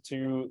and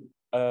to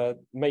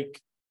make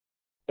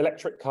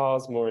electric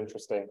cars more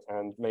interesting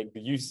and make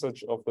the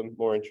usage of them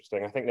more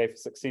interesting. I think they've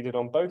succeeded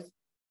on both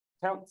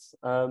counts.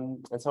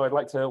 And so I'd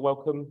like to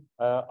welcome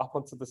up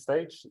onto the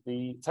stage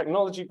the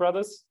Technology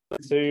Brothers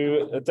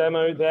to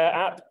demo their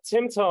app,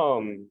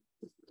 TimTom.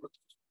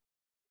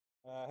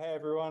 Hey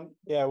everyone.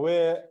 Yeah,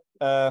 we're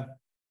the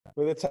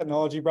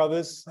Technology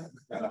Brothers.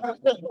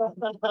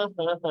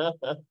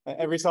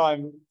 Every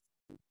time,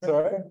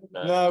 sorry,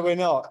 no, we're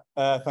not.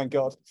 Thank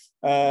God.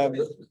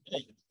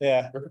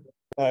 Yeah.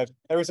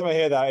 Every time I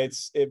hear that,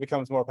 it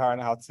becomes more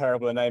apparent how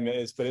terrible a name it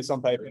is, but it's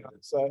on paper now.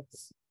 So,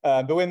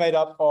 but we're made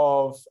up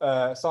of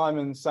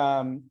Simon,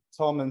 Sam,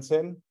 Tom, and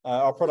Tim.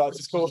 Our product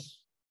is called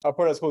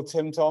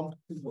TimTom,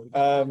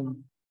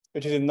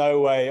 which is in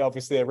no way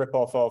obviously a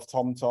rip-off of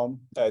TomTom,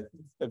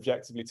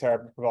 objectively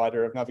terrible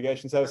provider of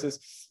navigation services.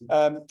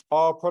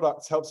 Our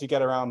product helps you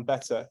get around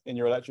better in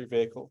your electric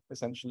vehicle,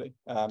 essentially.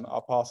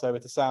 I'll pass over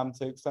to Sam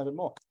to explain a bit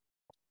more.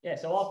 Yeah,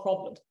 so our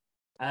problem,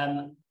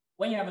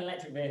 when you have an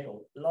electric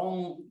vehicle,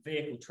 long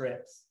vehicle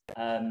trips,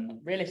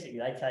 realistically,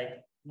 they take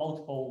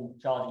multiple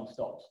charging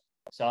stops.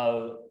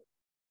 So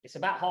it's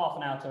about half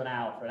an hour to an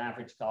hour for an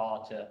average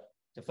car to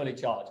fully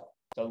charge.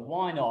 So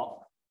why not,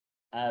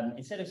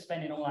 instead of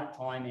spending all that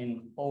time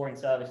in boring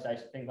service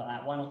stations, things like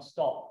that, why not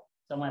stop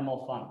somewhere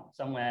more fun,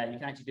 somewhere you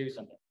can actually do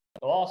something?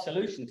 So our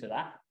solution to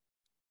that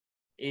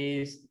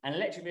is an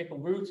electric vehicle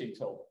routing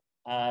tool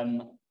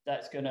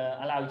that's going to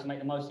allow you to make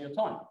the most of your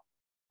time.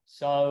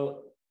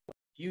 So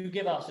you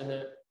give us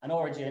an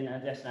origin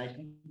and a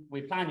destination,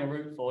 we plan your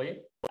route for you,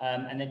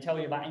 and then tell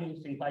you about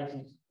interesting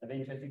places of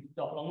interest you can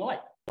stop along the way.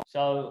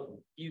 So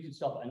you can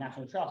stop at a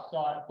National Trust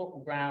site, a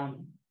football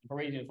ground, for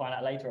reason you'll find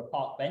out later, a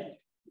park bench.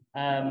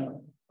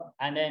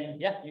 And then,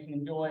 yeah, you can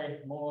enjoy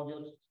more of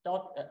your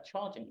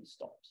charging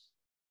stops.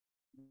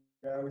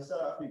 Yeah, we set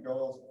out a few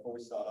goals before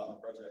we started on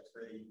the project,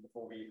 really,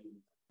 before we even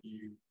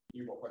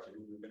knew what project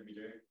we were going to be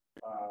doing.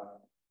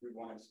 We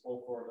wanted,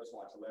 all four of us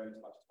wanted to learn as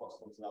much as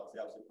possible, so that was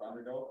the absolute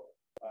primary goal.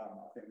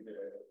 I think we did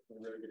a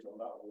really good job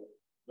of that. We were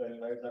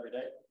learning loads every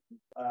day.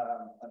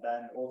 And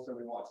then also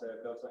we wanted to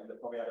build something that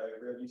probably had a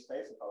real use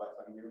case, if I like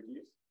something we would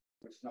use,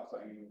 which is not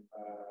something,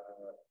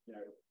 you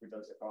know, we've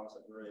done so far, so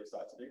we're really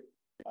excited to do.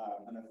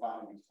 And then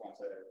finally, we just want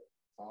to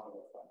have a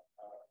lot of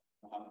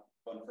fun,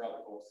 fun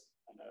throughout the course,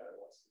 and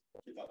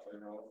keep that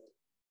train rolling.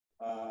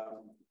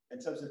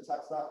 In terms of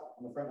tech stack,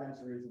 on the front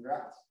end, we're using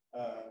React.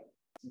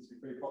 Seems to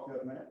be pretty popular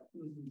at the minute.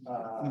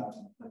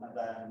 And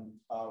then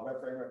our web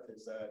framework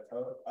is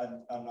Cohort,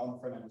 and on the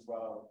front end as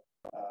well,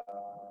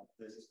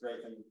 there's this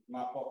great thing,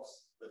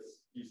 Mapbox,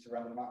 that's used to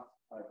run the map.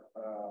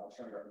 I'm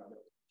trying to recommend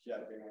it.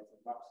 Yeah, being able to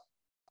maps.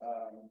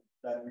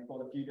 Then we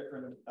pulled a few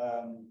different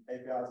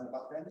APIs in the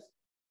back end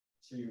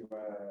to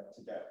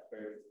get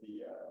both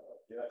the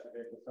electric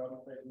vehicle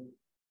charging station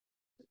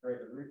to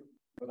create the route,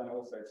 but then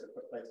also to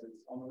put places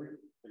on the route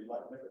that you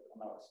like to visit,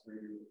 and that's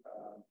through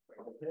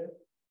here,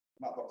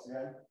 Mapbox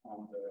again,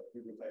 and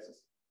Google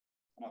Places.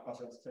 And I'll pass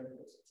it on to Tim, who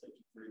will take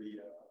you through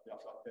the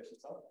actual application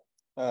itself.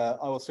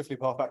 I will swiftly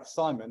pass back to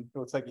Simon, who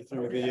will take you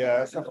through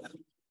the.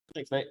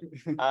 Thanks, mate.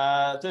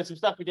 So some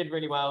stuff we did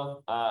really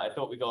well. I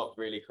thought we got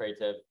really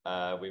creative.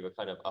 We were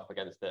kind of up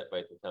against it,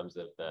 both in terms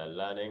of the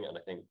learning, and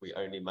I think we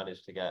only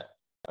managed to get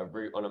a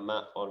route on a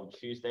map on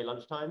Tuesday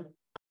lunchtime.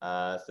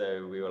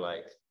 So we were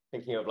like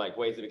thinking of like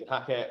ways that we could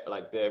hack it.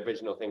 Like the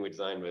original thing we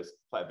designed was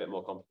quite a bit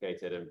more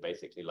complicated and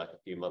basically like a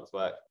few months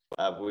work.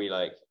 I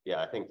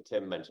think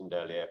Tim mentioned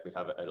earlier, we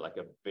have like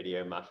a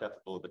video mashup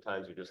of all the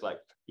times we're just like,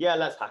 yeah,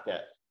 let's hack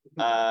it.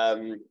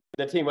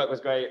 The teamwork was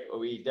great.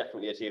 We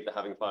definitely achieved the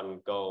having fun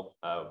goal.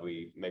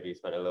 We maybe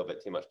spent a little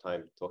bit too much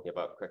time talking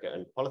about cricket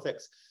and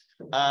politics,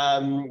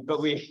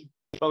 but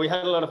we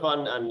had a lot of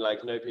fun and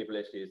like no people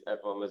issues.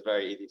 Everyone was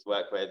very easy to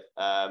work with,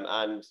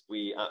 and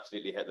we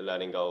absolutely hit the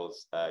learning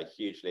goals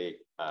hugely,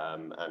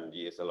 and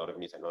used a lot of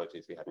new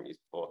technologies we hadn't used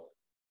before.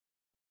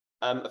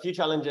 A few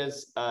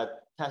challenges.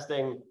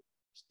 Testing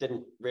just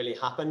didn't really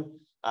happen.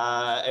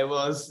 It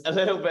was a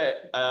little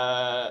bit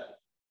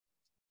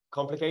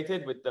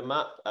complicated with the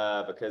map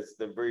because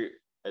the route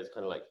is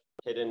kind of like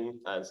hidden,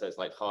 and so it's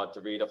like hard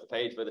to read off the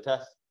page for the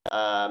test.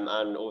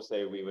 And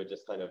also we were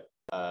just kind of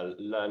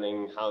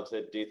learning how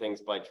to do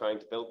things by trying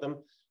to build them,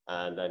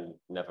 and then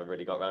never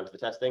really got around to the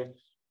testing.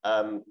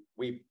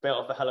 We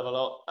built off a hell of a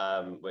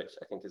lot, which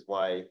I think is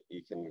why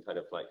you can kind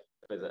of like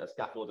visit a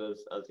scaffold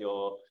as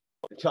you're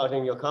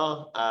charging your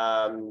car.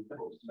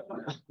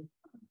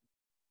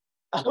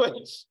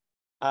 Which,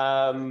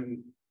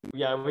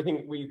 yeah, we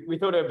think we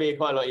thought it would be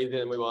quite a lot easier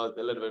than we was,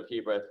 a little bit of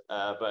hubris,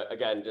 but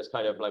again, just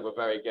kind of like we're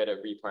very good at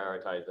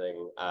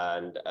reprioritizing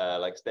and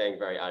like staying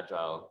very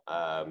agile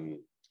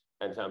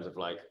in terms of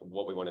like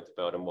what we wanted to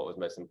build and what was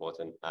most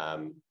important.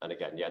 And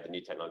again, yeah, the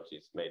new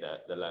technologies made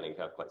the learning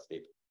curve quite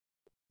steep.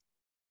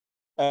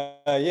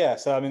 Yeah,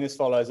 so I mean, this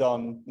follows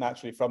on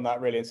naturally from that,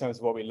 really, in terms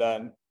of what we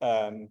learned.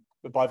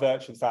 But by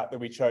virtue of the fact that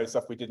we chose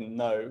stuff we didn't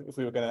know, if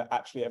we were going to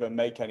actually ever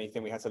make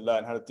anything, we had to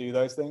learn how to do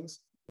those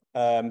things.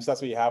 So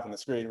that's what you have on the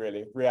screen,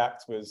 really.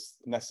 React was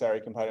a necessary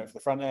component for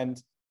the front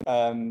end.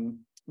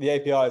 The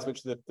APIs,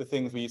 which are the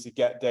things we use to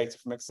get data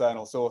from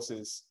external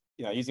sources,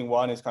 you know, using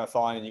one is kind of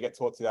fine and you get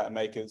taught to that in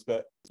Makers,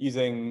 but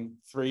using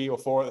 3 or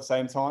 4 at the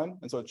same time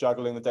and sort of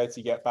juggling the data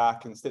you get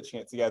back and stitching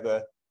it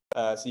together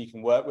so you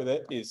can work with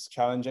it is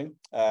challenging.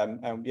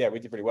 And yeah, we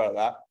did really well at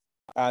that.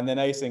 And then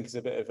async is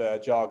a bit of a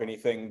jargony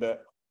thing,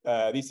 but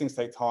these things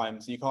take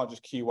time, so you can't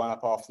just queue one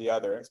up after the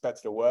other and expect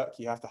it to work.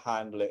 You have to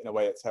handle it in a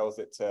way that tells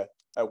it to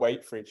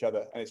wait for each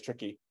other, and it's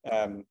tricky.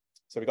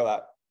 So we got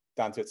that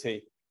down to a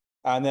T.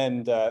 And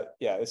then,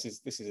 yeah, this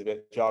is a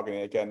bit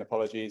jargony again,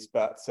 apologies,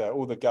 but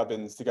all the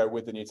gubbins to go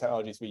with the new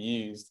technologies we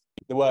used,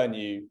 they were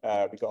new,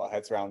 we got our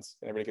heads around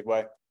in a really good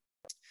way.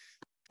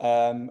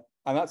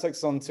 And that takes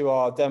us on to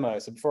our demo.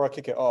 So before I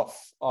kick it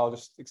off, I'll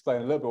just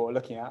explain a little bit what we're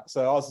looking at.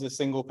 So ours is a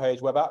single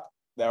page web app.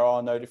 There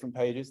are no different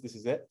pages, this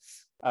is it.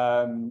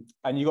 And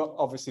you got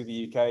obviously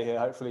the UK here,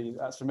 hopefully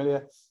that's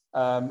familiar.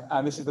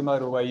 And this is the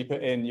modal where you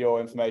put in your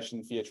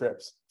information for your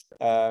trips.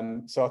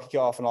 So I'll kick it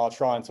off and I'll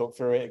try and talk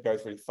through it. It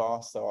goes really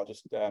fast, so I'll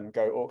just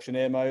go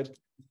auctioneer mode.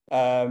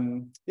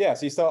 Yeah,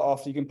 so you start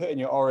off, you can put in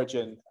your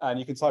origin and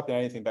you can type in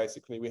anything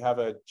basically. We have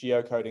a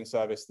geocoding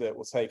service that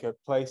will take a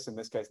place, in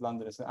this case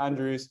London and St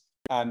Andrews,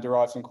 and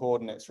derive some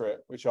coordinates for it,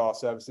 which our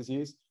services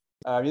use.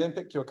 You then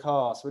pick your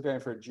car, so we're going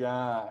for a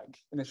Jag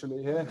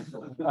initially here.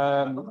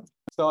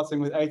 Starting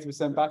with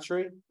 80%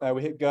 battery,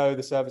 we hit go,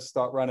 the service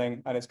start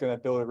running, and it's going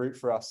to build a route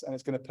for us, and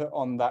it's going to put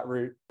on that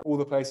route all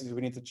the places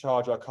we need to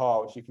charge our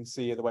car, which you can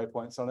see at the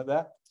waypoints on it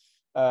there.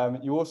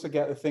 You also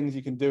get the things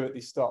you can do at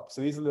these stops.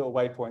 So these are little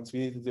waypoints. We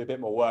need to do a bit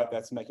more work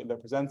there to make it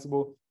look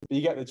presentable, but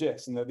you get the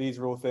gist, and that these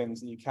are all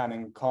things that you can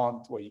and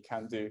can't, well, you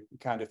can do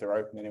if they're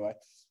open anyway.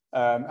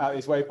 At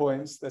these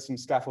waypoints, there's some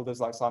scaffolders,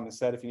 like Simon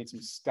said, if you need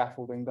some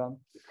scaffolding done.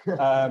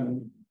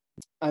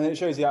 and it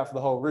shows you out for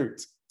the whole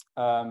route.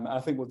 And I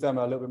think we'll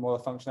demo a little bit more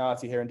of the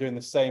functionality here and doing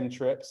the same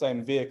trip,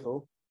 same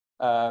vehicle,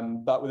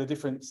 but with a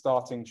different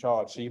starting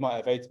charge. So you might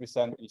have 80%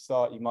 when you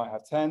start, you might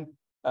have 10.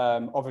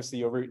 Obviously,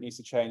 your route needs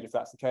to change if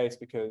that's the case,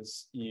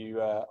 because you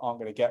aren't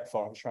going to get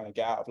far if you're trying to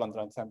get out of London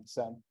on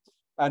 10%.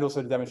 And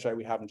also to demonstrate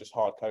we haven't just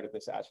hard coded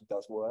this, it actually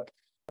does work.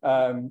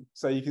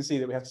 So you can see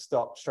that we have to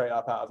stop straight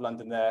up out of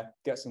London there,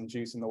 get some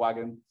juice in the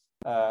wagon.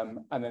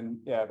 And then,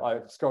 yeah,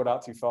 I scrolled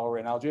out too far, we're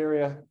in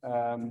Algeria,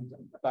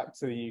 back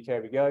to the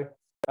UK we go.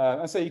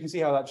 And so you can see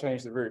how that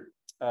changed the route.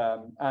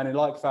 And in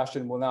like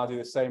fashion, we'll now do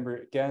the same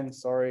route again,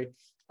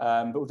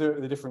 but we'll do it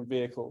with a different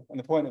vehicle. And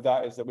the point of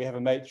that is that we have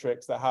a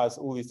matrix that has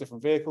all these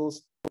different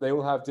vehicles. They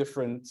all have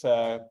different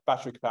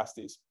battery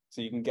capacities. So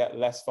you can get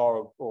less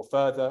far or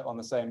further on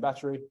the same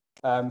battery.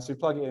 So you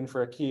plug it in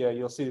for a Kia,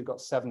 you'll see we've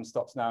got 7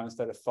 stops now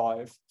instead of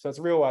 5. So it's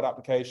a real world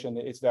application.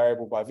 It's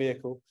variable by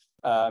vehicle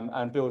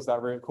and builds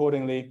that route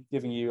accordingly,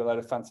 giving you a lot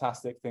of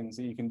fantastic things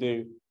that you can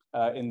do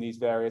in these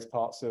various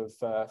parts of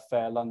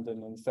fair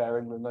London and fair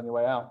England on your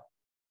way out.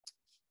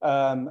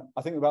 I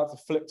think we're about to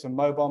flip to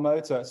mobile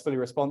mode, so it's fully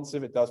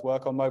responsive. It does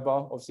work on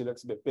mobile. Obviously, it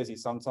looks a bit busy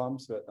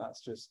sometimes, but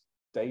that's just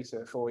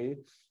data for you.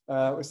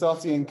 We're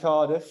starting in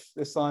Cardiff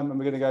this time, and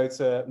we're going to go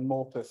to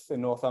Morpeth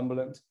in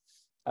Northumberland.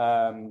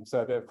 So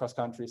a bit of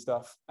cross-country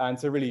stuff. And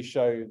to really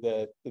show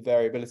the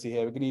variability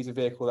here, we're going to use a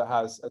vehicle that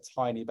has a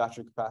tiny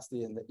battery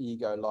capacity in the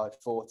Ego Live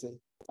 40.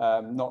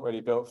 Not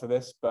really built for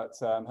this, but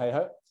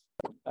hey-ho.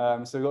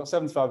 So we've got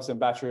 75%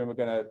 battery, and we're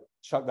going to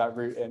chuck that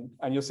route in.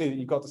 And you'll see that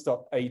you've got to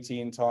stop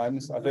 18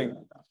 times. I think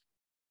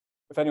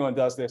if anyone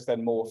does this,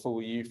 then more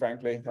fool you,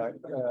 frankly. Like,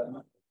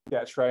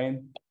 get a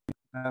train.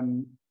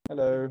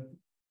 Hello.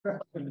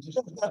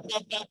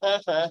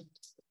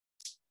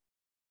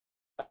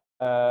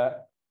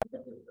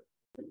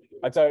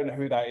 I don't know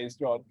who that is,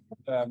 John.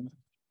 Yeah,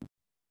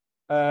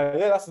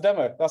 that's the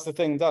demo. That's the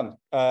thing done.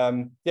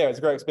 Yeah, it's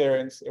a great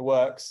experience. It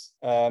works.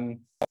 Yeah,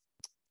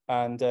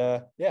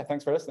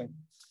 thanks for listening.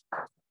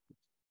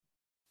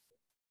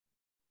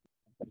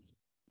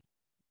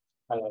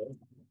 Hello.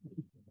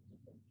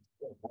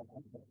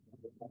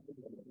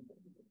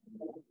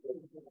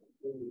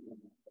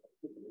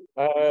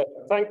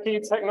 Thank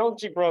you,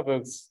 Technology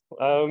Brothers.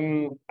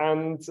 And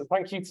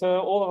thank you to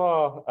all of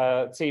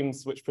our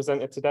teams which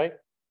presented today.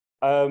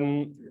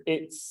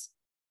 It's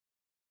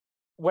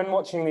when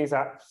watching these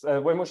apps,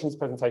 when watching these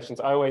presentations,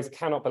 I always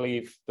cannot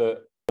believe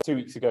that 2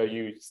 weeks ago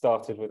you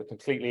started with a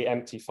completely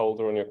empty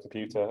folder on your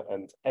computer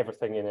and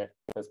everything in it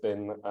has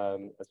been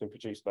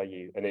produced by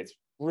you, and it's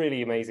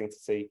really amazing to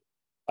see.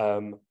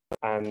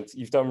 And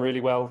you've done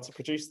really well to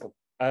produce them.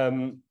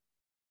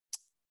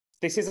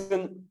 This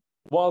isn't.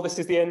 While this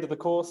is the end of the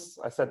course,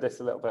 I said this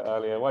a little bit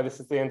earlier, while this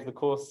is the end of the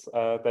course,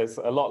 there's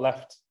a lot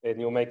left in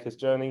your maker's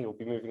journey. You'll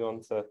be moving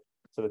on to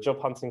the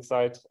job hunting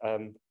side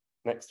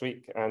next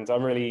week. And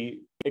I'm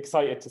really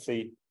excited to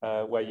see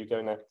where you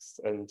go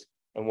next and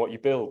what you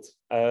build.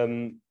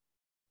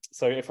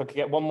 So if I could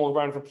get one more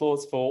round of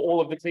applause for all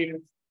of the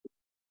teams.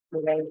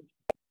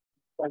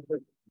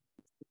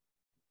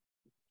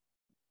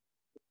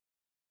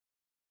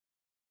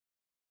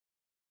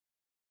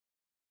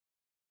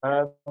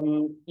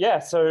 Yeah,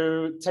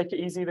 so take it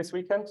easy this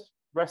weekend,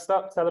 rest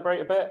up, celebrate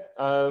a bit,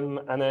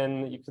 and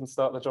then you can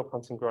start the job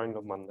hunting grind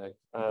on Monday,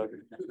 and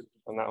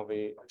that'll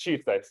be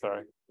Tuesday,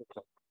 sorry.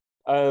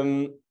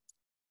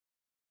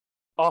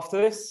 After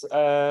this,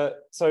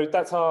 so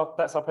that's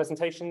our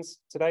presentations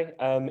today.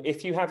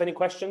 If you have any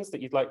questions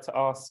that you'd like to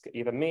ask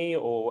either me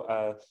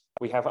or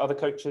we have other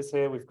coaches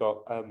here, we've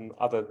got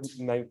other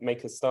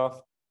makers staff.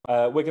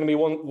 We're going to be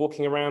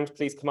walking around.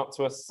 Please come up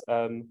to us.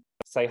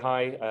 Say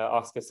hi,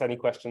 ask us any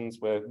questions.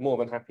 We're more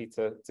than happy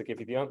to give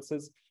you the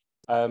answers.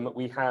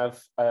 We have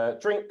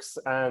drinks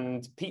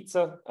and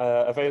pizza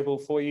available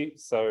for you,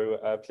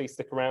 so please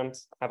stick around,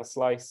 have a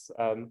slice,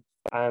 and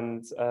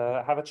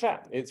have a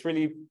chat. It's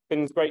really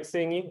been great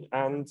seeing you,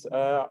 and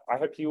I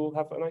hope you all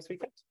have a nice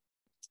weekend.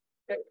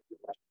 There's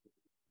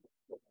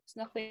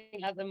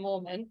nothing at the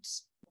moment.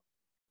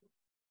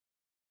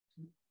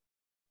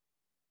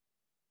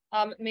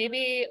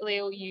 Maybe,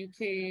 Leo, you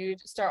could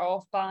start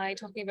off by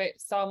talking about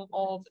some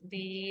of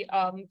the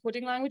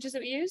coding languages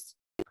that we use.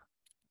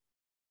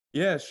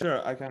 Yeah,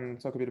 sure. I can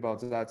talk a bit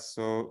about that.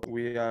 So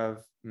we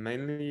have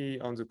mainly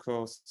on the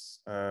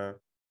course,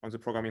 on the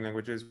programming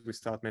languages, we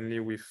start mainly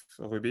with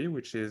Ruby,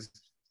 which is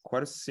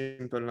quite a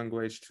simple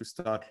language to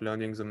start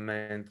learning the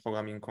main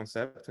programming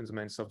concept and the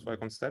main software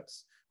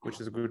concepts,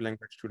 which is a good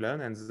language to learn.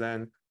 And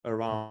then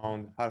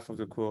around half of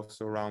the course,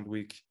 around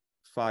week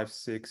 5,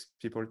 6,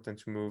 people tend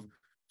to move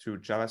to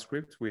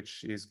JavaScript,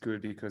 which is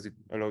good because it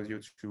allows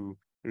you to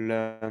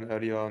learn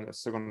early on a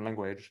second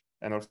language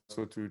and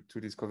also to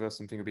discover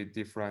something a bit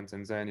different.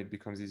 And then it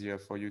becomes easier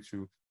for you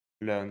to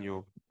learn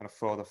your kind of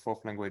third or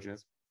fourth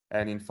languages.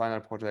 And in final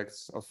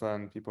projects,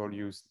 often people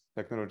use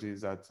technologies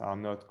that are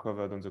not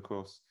covered on the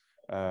course.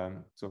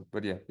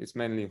 But yeah, it's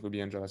mainly Ruby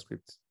and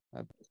JavaScript.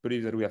 I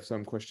believe that we have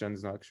some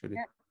questions now, actually.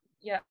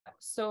 Yeah.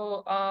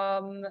 So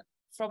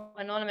from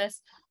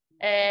Anonymous,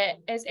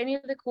 Is any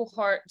of the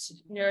cohort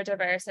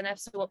neurodiverse, and if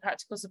so, what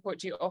practical support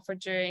do you offer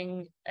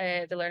during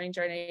the learning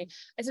journey?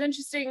 It's an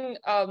interesting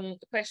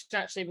question,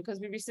 actually, because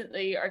we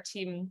recently, our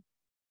team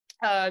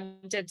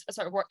did a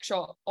sort of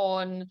workshop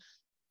on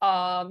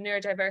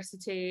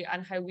neurodiversity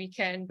and how we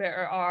can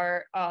better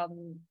our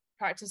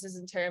practices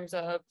in terms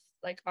of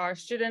like our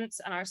students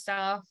and our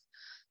staff.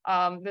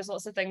 There's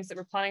lots of things that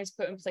we're planning to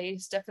put in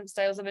place, different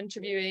styles of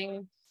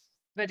interviewing,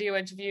 video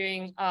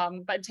interviewing,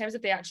 but in terms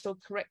of the actual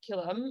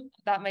curriculum,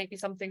 that might be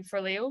something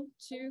for Leo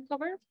to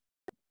cover.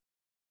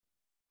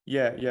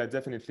 Yeah,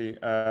 definitely.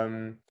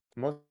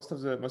 Most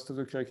of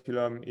the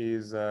curriculum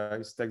is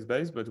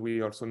text-based, but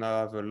we also now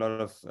have a lot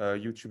of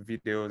YouTube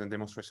videos and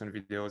demonstration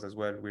videos as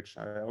well, which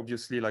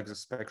obviously, like, the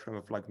spectrum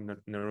of like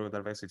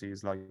neurodiversity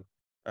is like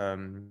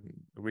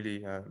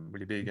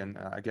really big, and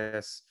I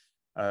guess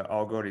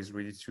our goal is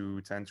really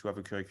to tend to have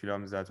a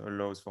curriculum that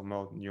allows for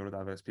more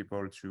neurodiverse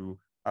people to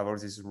have all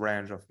this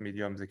range of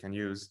mediums they can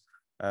use.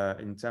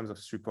 In terms of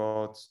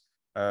support,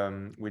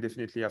 we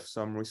definitely have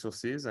some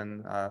resources,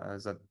 and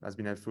that has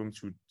been helpful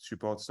to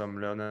support some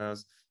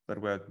learners that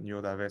were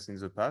neurodiverse in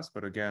the past.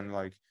 But again,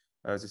 like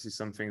this is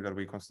something that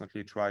we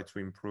constantly try to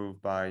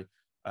improve by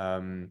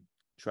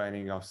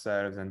training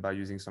ourselves and by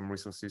using some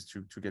resources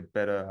to get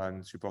better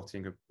and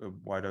supporting a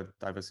wider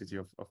diversity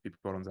of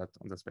people on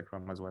that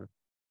spectrum as well.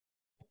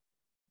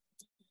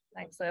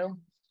 Thanks, Leo.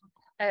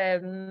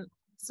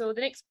 So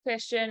the next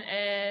question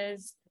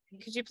is,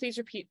 could you please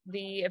repeat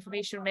the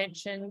information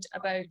mentioned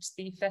about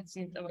the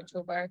 15th of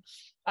October?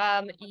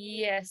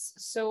 Yes,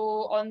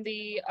 so on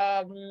the,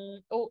 I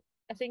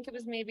think it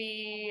was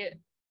maybe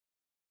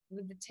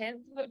the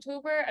 10th of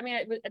October. I mean,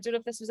 I don't know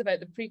if this was about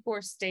the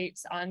pre-course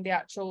dates and the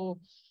actual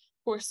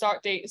course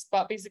start dates,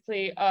 but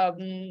basically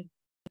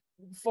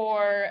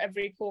for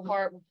every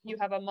cohort, you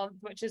have a month,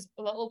 which is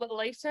a little bit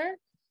later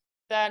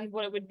than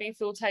what it would be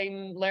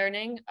full-time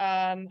learning.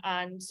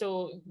 And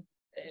so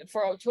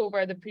for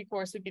October, the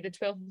pre-course would be the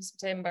 12th of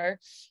September,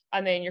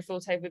 and then your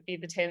full-time would be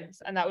the 10th,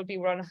 and that would be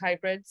run a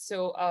hybrid.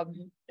 So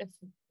if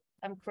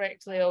I'm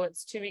correct, Leo,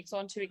 it's 2 weeks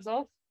on, 2 weeks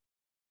off?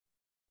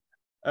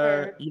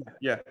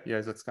 Yeah,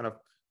 that's kind of,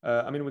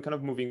 I mean, we're kind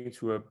of moving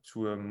to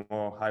a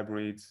more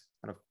hybrid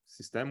kind of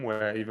system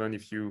where even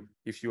if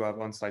you have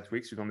on-site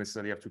weeks, you don't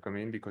necessarily have to come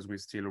in, because we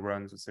still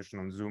run the session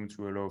on Zoom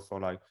to allow for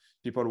like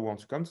people who want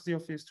to come to the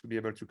office to be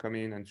able to come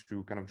in and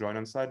to kind of join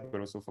on site, but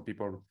also for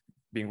people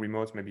being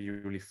remote, maybe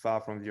you live far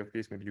from the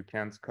office, maybe you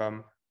can't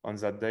come on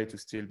that day, to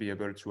still be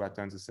able to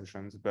attend the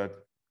sessions.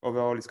 But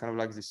overall, it's kind of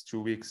like this 2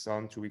 weeks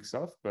on, 2 weeks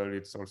off, but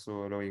it's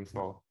also allowing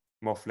for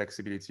more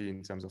flexibility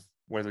in terms of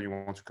whether you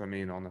want to come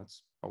in or not,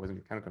 or whether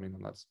you can come in or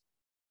not.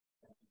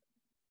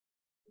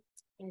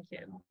 Thank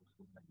you.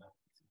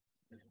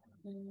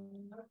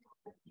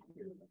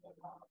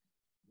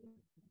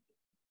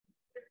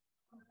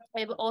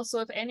 But also,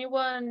 if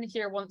anyone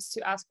here wants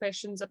to ask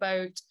questions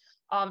about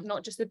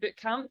not just the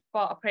bootcamp,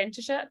 but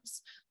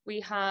apprenticeships, we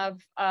have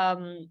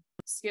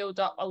scaled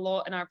up a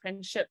lot in our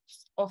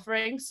apprenticeships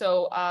offering.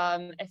 So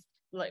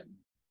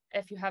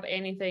if you have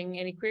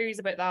any queries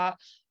about that,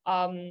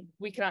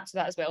 we can answer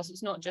that as well. So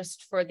it's not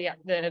just for the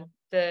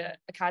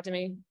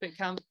academy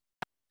bootcamp.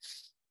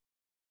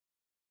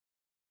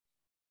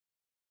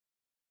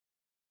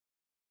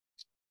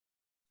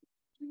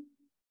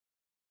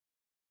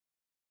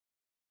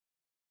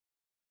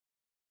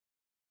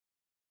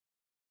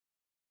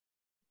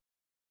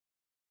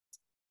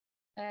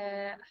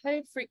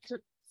 How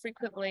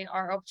frequently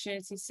are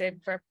opportunities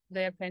set for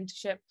the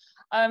apprenticeship?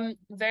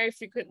 Very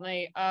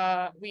frequently.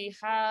 We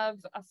have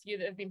a few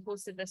that have been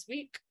posted this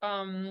week.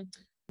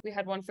 We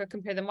had one for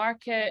Compare the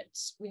Market.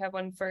 We have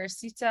one for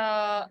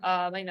CETA.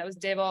 I think that was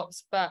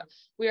DevOps, but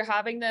we're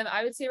having them.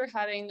 I would say we're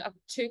having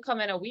 2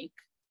 come in a week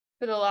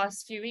for the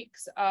last few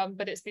weeks,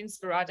 but it's been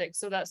sporadic,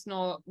 so that's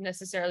not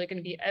necessarily going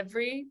to be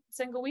every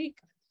single week.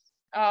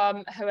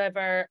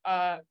 However,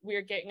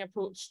 we're getting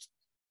approached.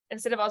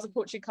 Instead of us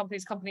approaching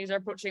companies, companies are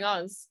approaching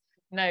us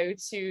now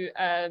to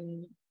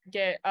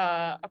get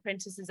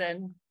apprentices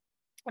in.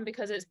 And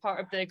because it's part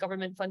of the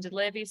government funded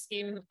levy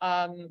scheme,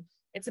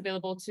 it's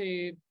available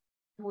to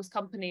most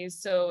companies.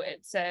 So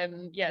it's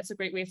it's a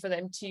great way for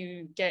them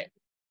to get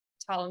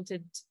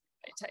talented,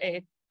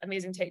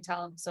 amazing tech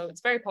talent. So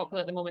it's very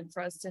popular at the moment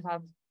for us to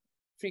have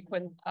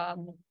frequent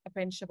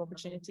apprenticeship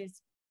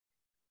opportunities.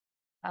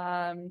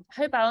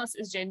 How balanced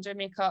is gender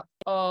makeup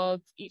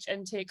of each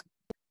intake?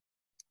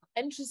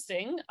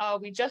 Interesting.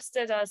 We just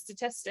did a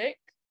statistic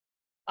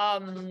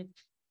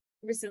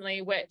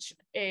recently, which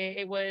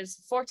it was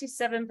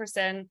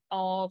 47%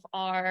 of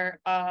our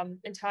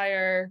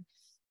entire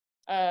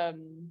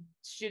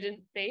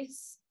student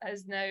base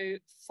is now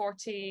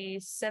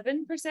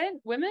 47%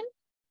 women,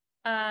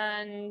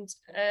 and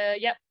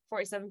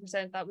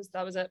 47%.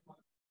 That was it.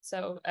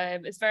 So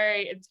it's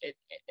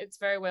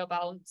very well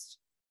balanced.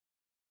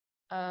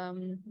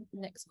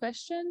 Next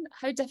question: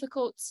 how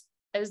difficult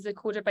is the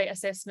Coderbite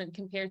assessment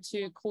compared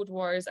to Code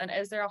Wars, and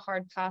is there a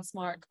hard pass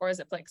mark, or is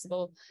it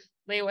flexible?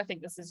 Leo, I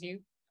think this is you.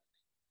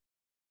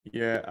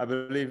 Yeah, I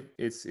believe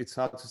it's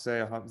hard to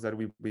say how that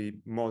will be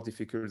more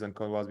difficult than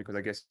Cohort because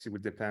I guess it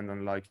would depend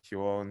on like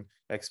your own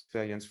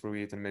experience through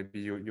it and maybe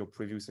your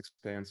previous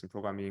experience in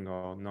programming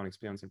or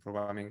non-experience in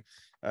programming.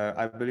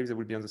 I believe they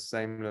will be on the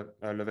same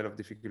level of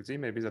difficulty.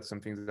 Maybe that's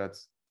something that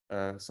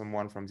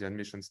someone from the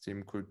admissions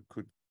team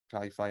could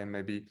clarify and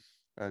maybe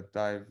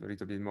dive a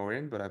little bit more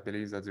in. But I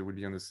believe that they will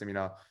be on a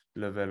similar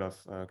level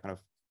of kind of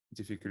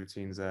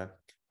difficulty in there.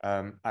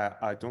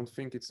 I don't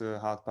think it's a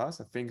hard pass.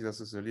 I think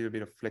there's a little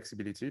bit of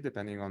flexibility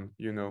depending on,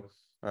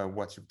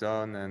 what you've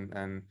done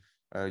and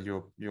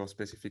your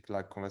specific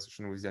like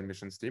conversation with the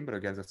admissions team. But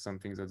again, that's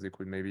something that they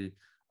could maybe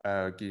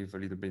give a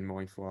little bit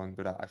more info on.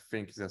 But I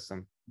think there's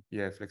some,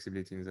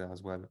 flexibility in there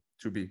as well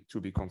to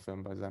be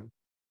confirmed by them.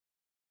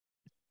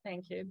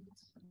 Thank you.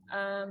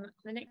 The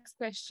next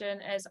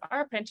question is,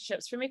 are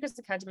apprenticeships for Makers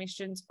Academy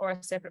students or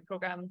a separate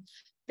program?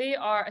 They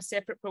are a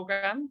separate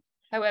program.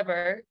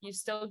 However, you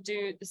still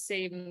do the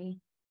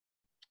same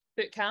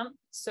bootcamp.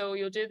 So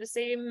you'll do the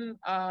same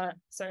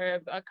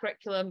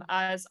curriculum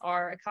as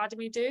our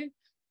academy do.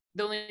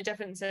 The only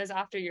difference is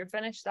after you're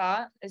finished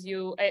that is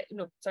you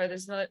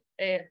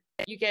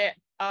get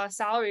a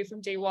salary from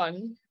day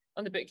one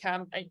on the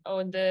bootcamp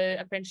on the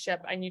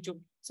apprenticeship, and you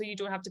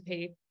don't have to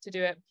pay to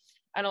do it.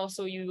 And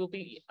also you will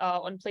be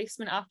on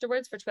placement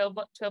afterwards for 12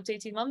 to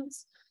 18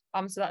 months.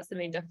 So that's the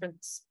main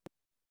difference.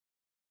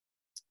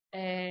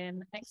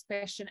 Next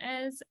question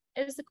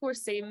is the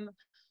course same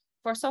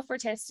for software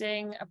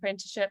testing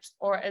apprenticeships,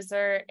 or is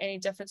there any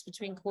difference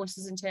between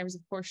courses in terms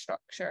of course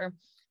structure?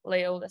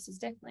 Leo, this is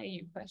definitely a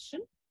you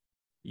question.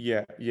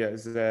 Yeah,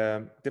 it's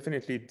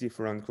definitely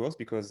different course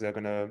because they're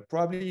gonna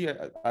probably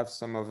have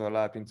some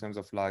overlap in terms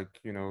of like,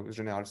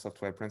 general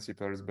software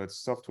principles, but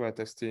software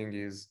testing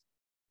is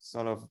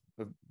sort of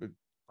a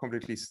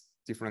completely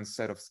different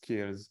set of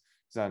skills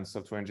than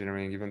software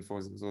engineering, even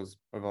for those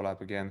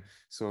overlap again.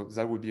 So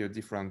that would be a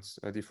different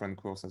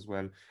course as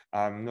well.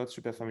 I'm not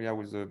super familiar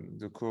with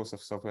the course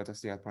of software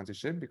testing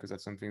apprenticeship because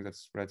that's something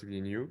that's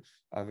relatively new.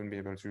 I haven't been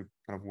able to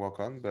kind of work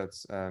on, but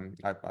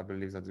I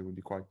believe that they would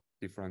be quite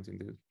different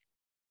indeed.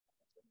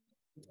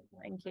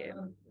 Thank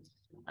you.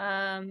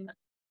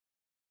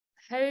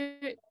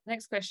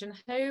 Next question,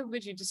 how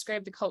would you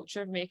describe the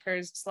culture of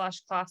Makers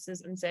 /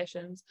 classes and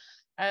sessions?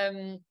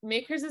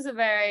 Makers is a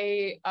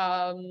very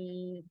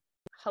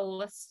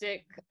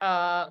holistic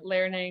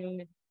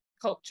learning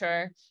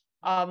culture.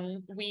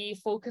 We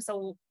focus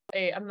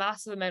a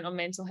massive amount on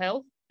mental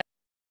health.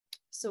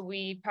 So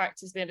we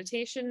practice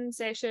meditation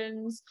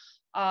sessions.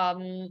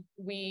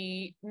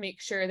 We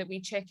make sure that we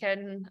check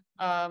in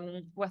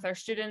with our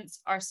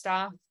students, our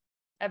staff,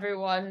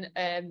 everyone.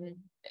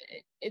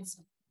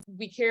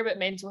 We care about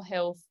mental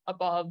health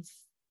above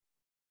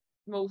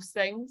most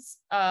things,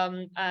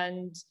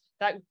 and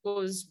that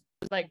goes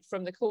like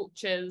from the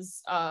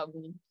coaches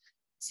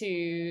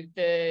to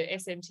the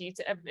SMT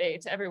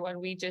to everyone.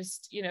 We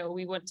just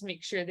we want to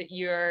make sure that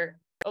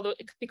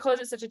because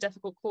it's such a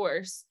difficult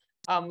course,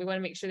 we want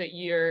to make sure that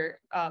you're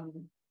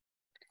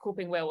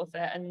coping well with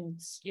it,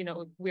 and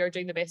we are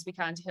doing the best we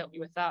can to help you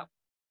with that.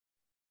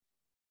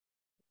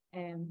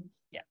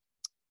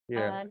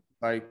 Yeah,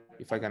 like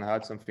if I can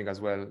add something as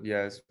well,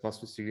 more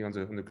specifically on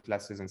the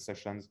classes and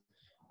sessions.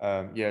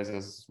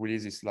 There's really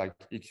this like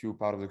EQ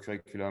part of the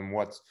curriculum.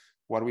 What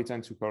we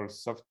tend to call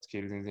soft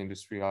skills in the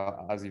industry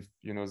are as if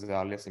they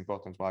are less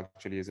important, but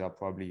actually they are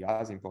probably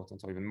as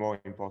important or even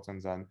more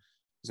important than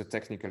the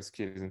technical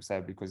skills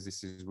themselves, because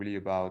this is really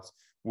about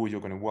who you're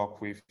going to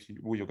work with,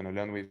 who you're going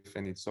to learn with,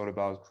 and it's all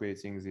about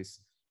creating this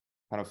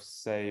kind of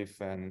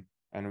safe and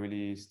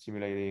really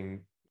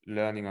stimulating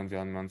learning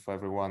environment for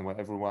everyone, where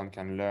everyone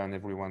can learn,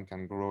 everyone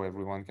can grow,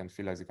 everyone can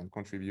feel like they can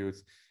contribute,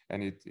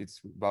 and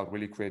it's about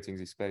really creating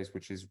this space,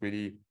 which is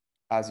really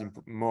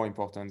more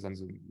important than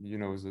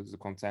the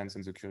contents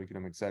and the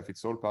curriculum itself.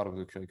 It's all part of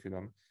the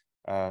curriculum,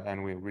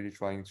 and we're really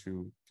trying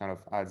to kind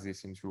of add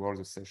this into all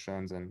the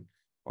sessions and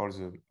all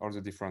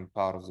the different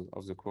parts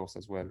of the course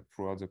as well,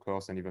 throughout the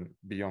course and even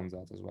beyond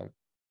that as well.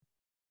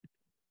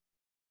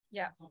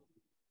 Yeah,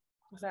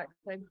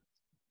 exactly.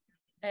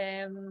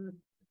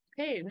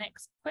 Okay,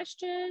 next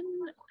question.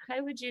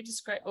 How would you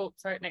describe,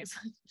 next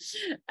one.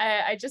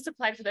 I just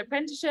applied for the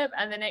apprenticeship,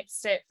 and the next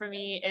step for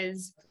me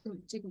is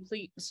to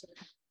complete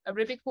a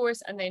Ruby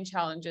course and then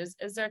challenges.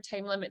 Is there a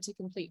time limit to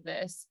complete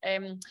this?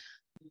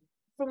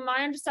 From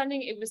my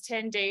understanding, it was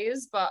 10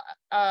 days, but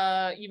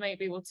you might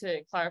be able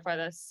to clarify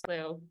this,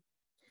 Leo.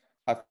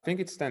 I think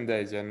it's 10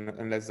 days,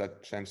 unless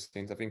that changes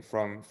things. I think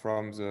from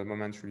the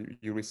moment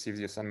you receive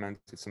the assignment,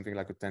 it's something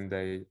like a 10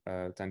 days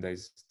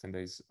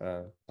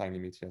time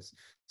limit. Yes,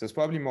 there's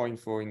probably more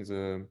info in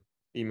the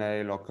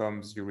email or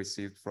comms you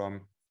received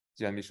from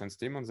the admissions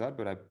team on that,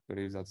 but I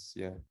believe that's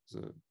I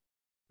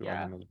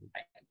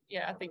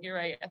think you're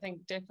right. I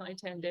think definitely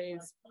 10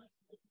 days.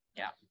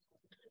 Yeah.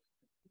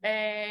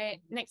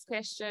 Next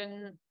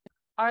question.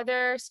 Are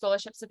there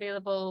scholarships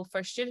available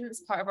for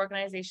students part of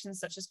organizations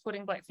such as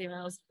Coding Black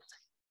Females?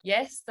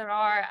 Yes, there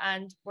are,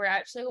 and we're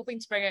actually hoping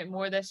to bring out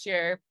more this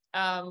year,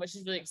 which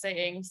is really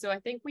exciting. So I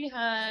think we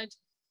had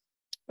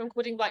from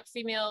Coding Black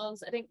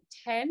Females, I think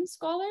 10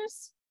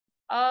 scholars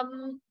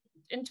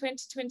in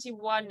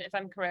 2021, if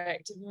I'm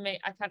correct.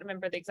 I can't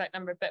remember the exact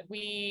number, but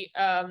we,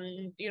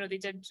 you know, they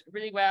did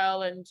really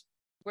well, and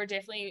we're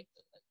definitely,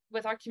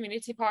 with our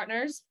community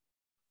partners,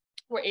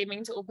 we're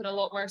aiming to open a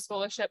lot more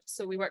scholarships.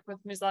 So we work with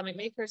Islamic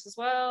makers as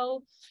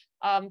well,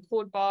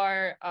 Code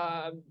Bar.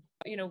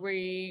 You know,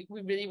 we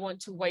really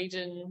want to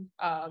widen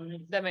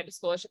the amount of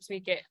scholarships we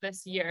get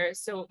this year.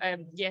 So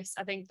yes,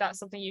 I think that's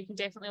something you can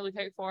definitely look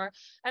out for.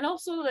 And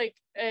also, like,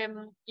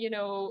 you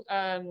know,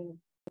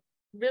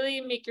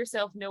 really make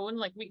yourself known,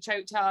 like reach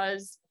out to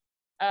us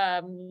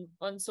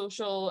on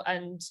social,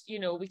 and you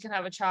know, we can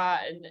have a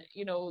chat, and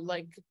you know,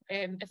 like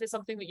if it's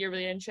something that you're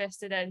really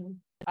interested in,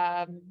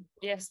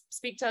 yes,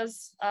 speak to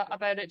us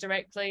about it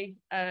directly,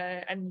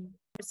 and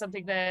it's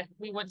something that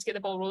we want to get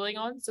the ball rolling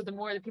on. So the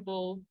more the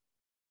people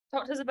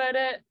talk to us about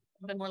it,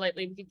 the more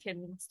likely we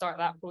can start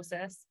that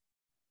process.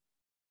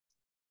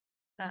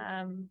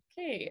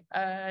 Okay,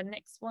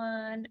 next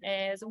one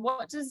is,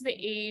 what does the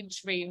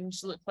age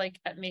range look like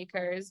at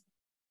makers?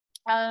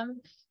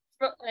 From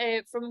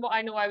what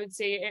I know, I would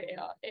say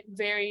it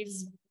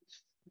varies,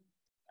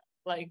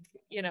 like,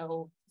 you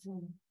know,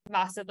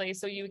 massively.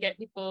 So you get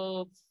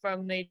people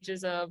from the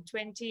ages of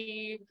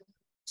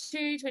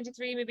 22,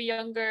 23, maybe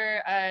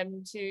younger,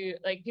 to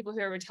like people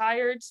who are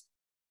retired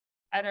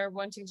and are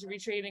wanting to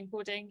retrain in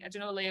coding. I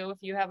don't know, Leo, if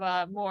you have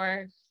a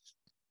more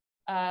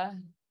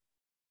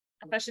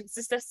efficient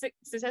statistic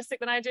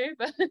than I do,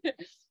 but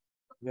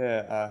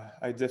Yeah,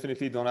 I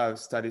definitely don't have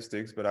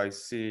statistics, but I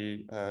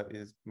see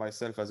is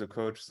myself as a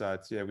coach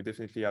that, yeah, we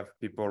definitely have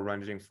people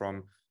ranging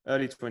from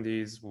early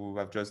 20s who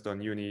have just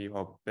done uni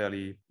or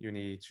barely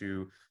uni,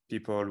 to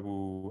people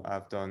who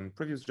have done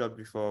previous jobs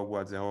before, who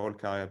had their whole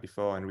career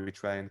before and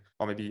retrained,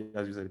 or maybe,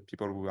 as you said,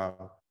 people who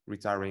are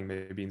retiring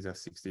maybe in their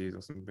 60s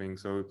or something.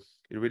 So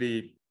it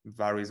really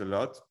varies a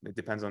lot. It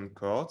depends on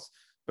cohorts,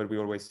 but we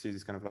always see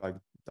this kind of like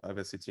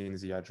diversity in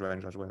the age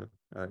range as well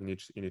in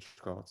each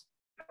cohort.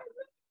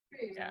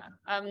 Yeah,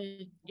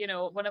 you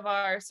know, one of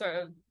our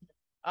sort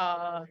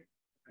of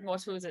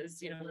mottos is,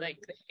 you know,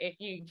 like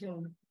you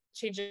can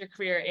change your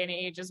career at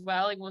any age as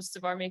well. Like most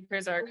of our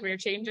makers are career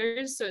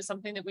changers, so it's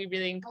something that we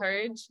really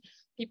encourage.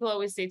 People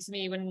always say to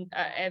me when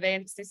at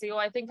events, they say, "Oh,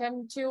 I think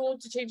I'm too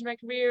old to change my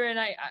career, and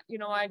you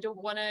know, I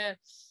don't want to.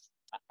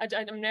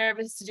 I'm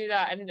nervous to do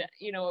that." And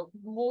you know,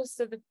 most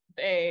of the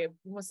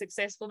most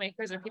successful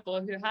makers are people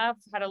who have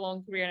had a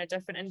long career in a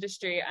different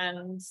industry,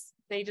 and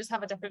they just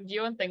have a different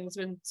view on things,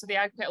 so they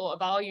add quite a lot of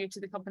value to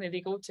the company they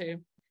go to.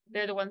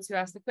 They're the ones who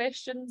ask the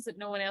questions that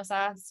no one else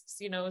asks,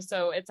 you know,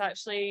 so it's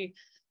actually,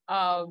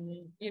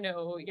 you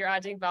know, you're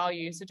adding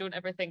value. So don't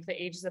ever think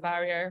that age is a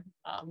barrier,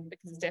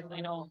 because it's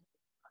definitely not.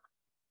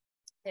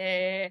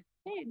 Okay,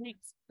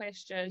 next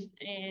question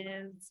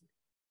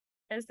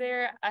is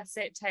there a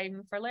set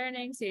time for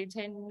learning, say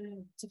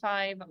 10 to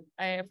 5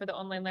 for the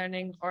online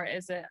learning, or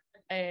is it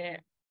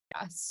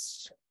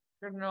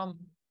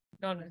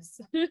astronomous?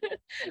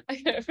 I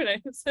can't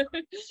pronounce it.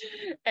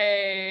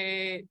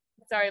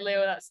 Sorry,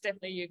 Leo, that's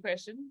definitely you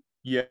question.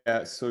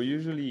 Yeah, so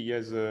usually,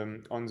 yes,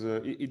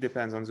 it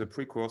depends on the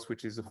pre-course,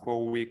 which is the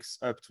 4 weeks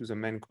up to the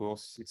main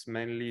course. It's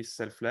mainly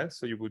self-led,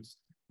 so you would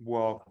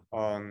work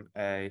on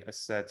a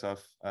set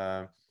of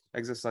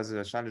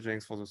exercises,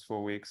 challenges for those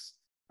 4 weeks.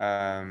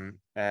 You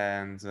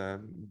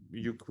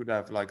could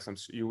have like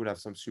you would have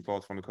some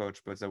support from a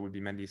coach, but that would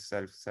be mainly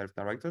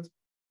self-directed.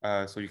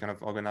 So you kind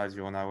of organize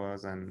your own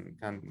hours and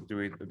can do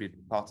it a bit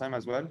part-time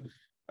as well.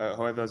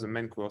 However, the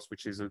main course,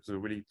 which is the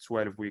really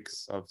 12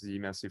 weeks of the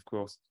immersive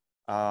course,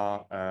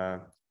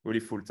 are really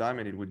full-time,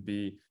 and it would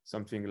be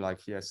something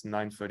like, yes,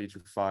 9:30 to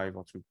 5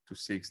 or to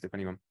 6,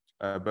 depending on,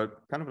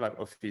 but kind of like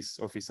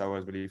office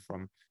hours really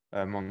from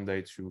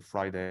Monday to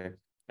Friday.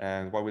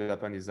 And what will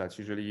happen is that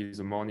usually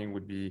the morning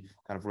would be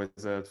kind of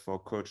reserved for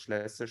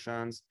coach-led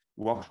sessions,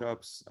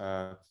 workshops,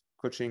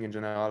 coaching in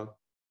general,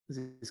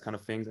 these kind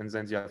of things. And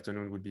then the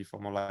afternoon would be for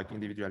more like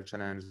individual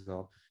challenges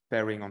or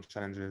pairing on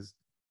challenges,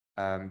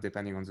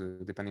 depending on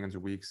the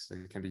weeks.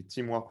 It can be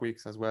teamwork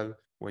weeks as well,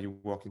 where you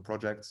work in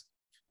projects.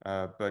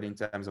 But in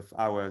terms of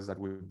hours, that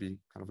would be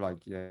kind of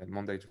like, yeah,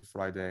 Monday to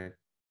Friday,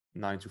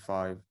 9 to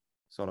 5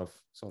 sort of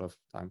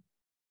time.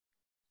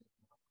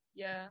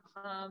 Yeah.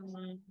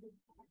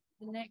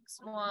 The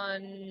next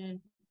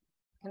one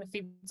kind of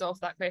feeds off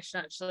that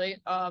question,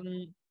 actually.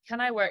 Can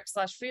I work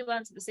 /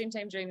 freelance at the same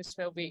time during the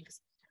 12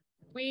 weeks?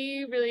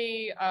 We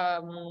really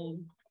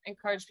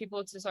encourage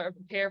people to sort of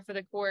prepare for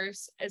the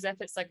course as if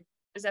it's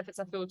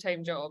a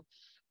full-time job,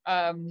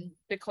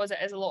 because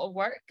it is a lot of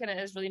work and it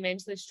is really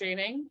mentally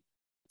straining.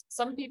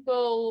 Some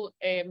people,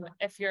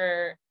 if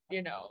you're,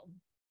 you know,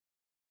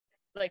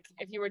 like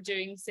if you were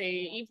doing, say,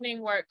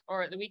 evening work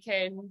or at the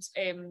weekend,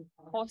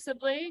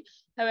 possibly.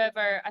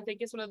 However, I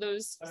think it's one of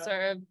those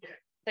sort of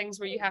things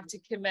where you have to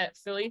commit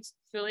fully.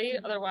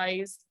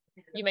 Otherwise,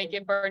 you might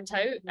get burnt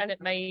out, and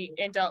it might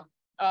end up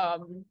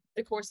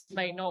the course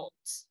might not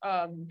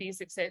be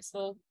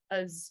successful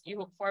as you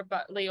hope for.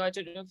 But Leo, I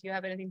don't know if you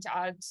have anything to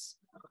add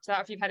to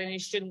that. If you've had any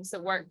students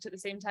that worked at the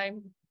same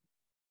time.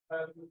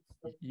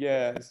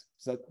 Yeah,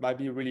 that might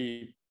be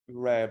really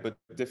rare, but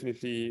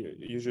definitely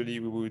usually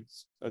we would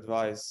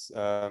advise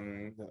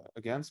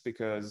against,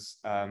 because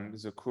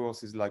the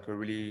course is like a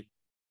really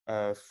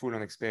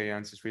full-on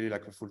experience. It's really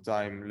like a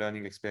full-time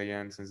learning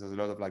experience, and there's a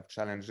lot of like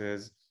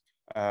challenges,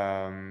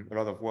 a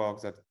lot of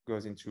work that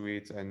goes into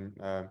it, and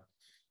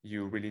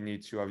you really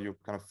need to have your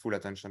kind of full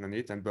attention on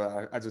it. And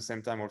but at the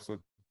same time also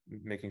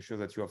making sure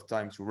that you have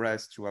time to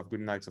rest, to have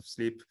good nights of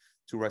sleep,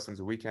 to rest on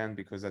the weekend,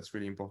 because that's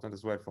really important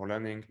as well for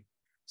learning.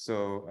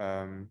 So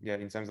yeah,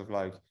 in terms of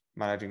like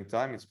managing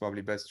time, it's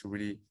probably best to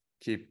really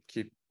keep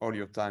all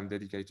your time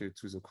dedicated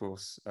to the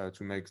course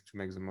to make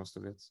the most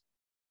of it.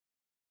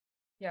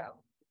 Yeah,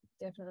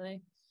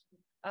 definitely.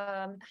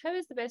 How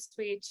is the best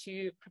way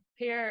to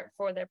prepare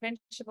for their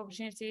apprenticeship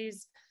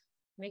opportunities,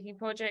 making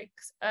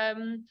projects?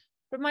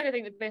 From mine, I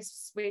think the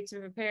best way to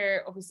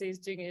prepare, obviously, is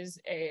doing as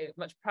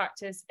much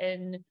practice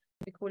in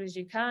the code as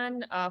you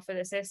can for the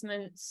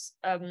assessments.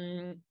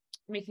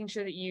 Making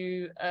sure that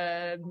you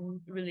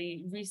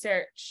really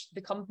research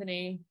the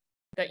company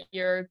that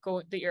you're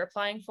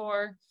applying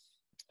for.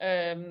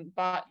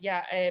 But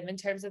yeah, in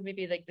terms of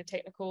maybe like the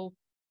technical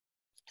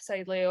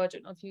side, Leo, I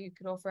don't know if you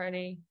could offer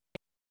any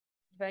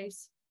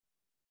advice.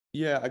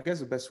 Yeah, I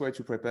guess the best way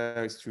to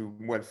prepare is to,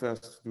 well,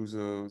 first do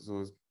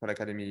those Pod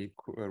Academy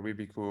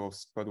Ruby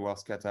course,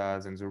 Podwars,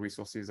 katas, and the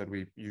resources that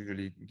we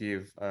usually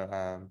give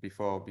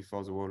before the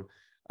whole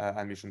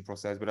admission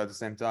process. But at the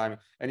same time,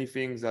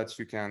 anything that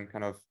you can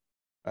kind of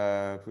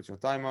put your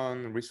time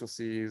on,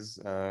 resources,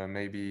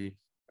 maybe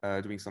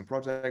doing some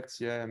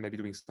projects, yeah, maybe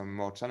doing some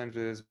more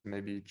challenges,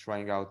 maybe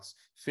trying out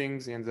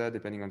things in there,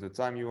 depending on the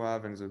time you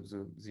have and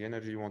the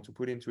energy you want to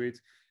put into it.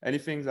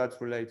 Anything that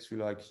relates to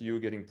like you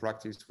getting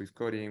practice with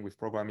coding, with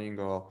programming,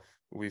 or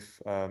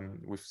with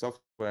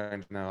software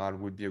in general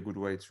would be a good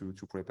way to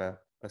prepare,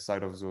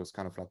 aside of those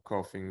kind of like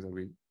core things that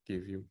we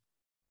give you.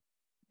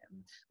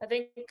 I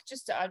think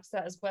just to add to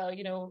that as well,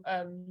 you know,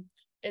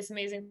 it's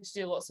amazing to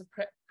do lots of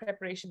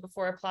preparation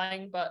before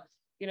applying, but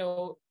you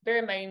know, bear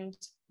in mind,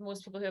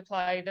 most people who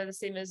apply, they're the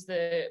same as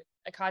the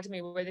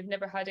academy, where they've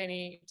never had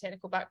any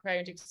technical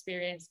background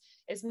experience.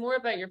 It's more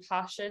about your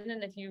passion,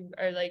 and if you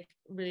are like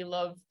really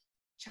love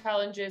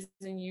challenges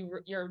and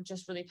you're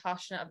just really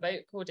passionate about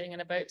coding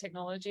and about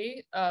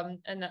technology,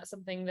 and that's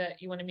something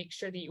that you want to make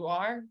sure that you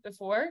are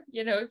before,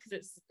 you know, because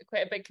it's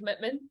quite a big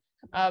commitment.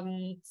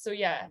 So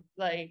yeah,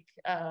 like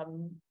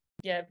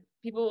yeah,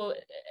 people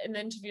in the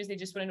interviews, they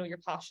just want to know you're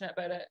passionate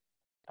about it.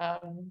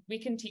 We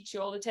can teach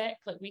you all the tech,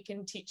 like we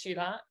can teach you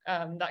that,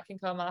 that can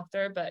come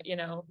after, but you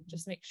know,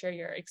 just make sure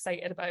you're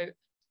excited about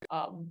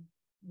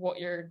what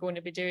you're going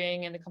to be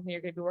doing and the company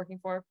you're going to be working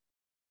for.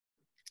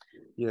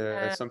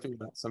 Yeah, something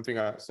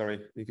sorry,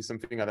 because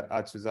something I'd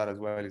add to that as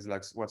well is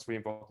like what's really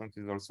important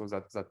is also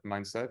that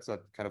mindset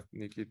that kind of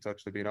Nikki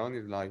touched a bit on,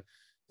 is like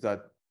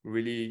that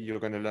really you're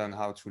going to learn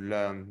how to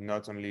learn,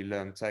 not only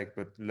learn tech,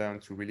 but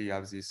learn to really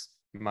have this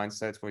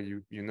mindset where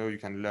you know you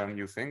can learn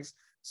new things.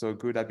 So a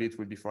good habit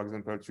would be, for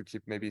example,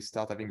 to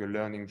start having a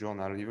learning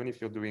journal, even if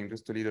you're doing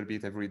just a little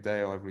bit every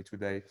day or every 2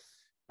 days.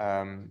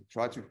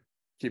 Try to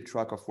keep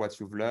track of what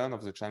you've learned,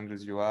 of the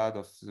challenges you had,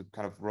 of the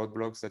kind of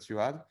roadblocks that you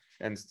had,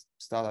 and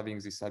start having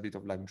this habit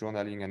of like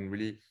journaling and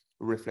really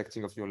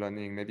reflecting of your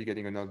learning, maybe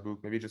getting a notebook,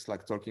 maybe just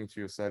like talking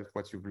to yourself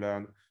what you've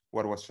learned,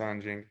 what was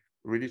challenging,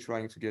 really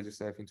trying to get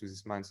yourself into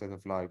this mindset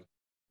of like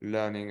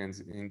learning and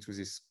into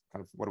this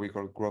kind of what we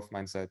call growth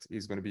mindset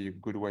is going to be a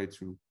good way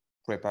to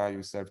prepare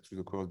yourself to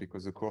the course,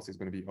 because the course is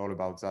going to be all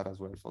about that as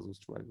well for those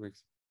 12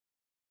 weeks.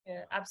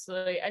 Yeah,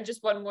 absolutely. And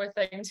just one more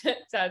thing to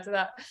add to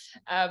that.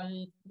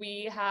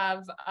 We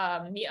have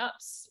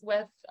meetups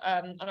with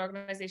an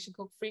organization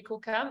called Free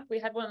Code Camp. We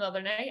had one the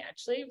other night,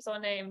 actually. It was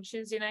on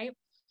Tuesday night.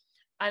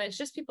 And it's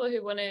just people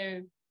who want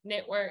to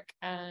network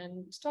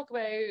and talk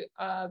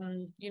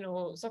about, you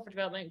know, software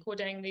development,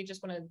 coding. They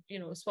just want to, you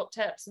know, swap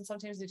tips. And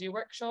sometimes they do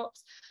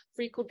workshops.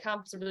 Free Code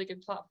Camp is a really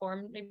good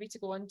platform maybe to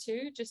go on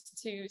to, just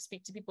to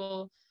speak to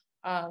people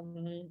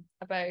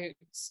about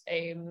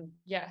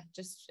yeah,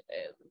 just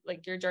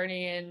like your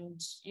journey,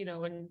 and you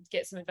know, and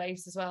get some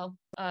advice as well.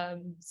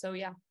 So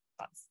yeah,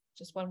 that's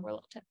just one more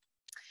little tip.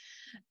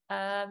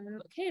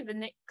 Okay, the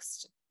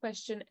next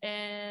question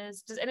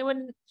is, does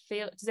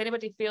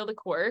anybody fail the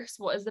course?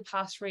 What is the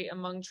pass rate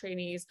among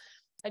trainees?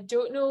 I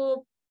don't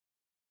know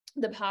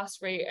the pass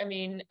rate. I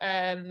mean,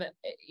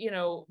 you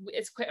know,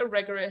 it's quite a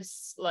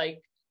rigorous,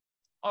 like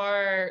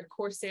our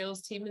core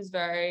sales team is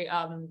very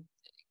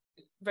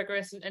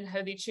rigorous in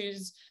how they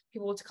choose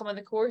people to come on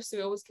the course. So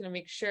we always kind of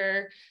make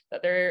sure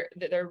that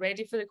they're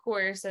ready for the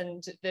course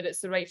and that it's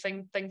the right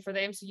thing for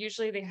them. So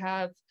usually they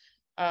have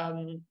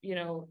you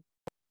know,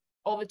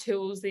 all the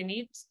tools they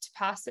need to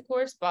pass the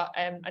course. But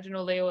I don't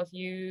know, Leo, if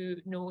you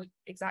know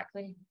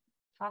exactly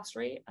pass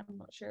rate. I'm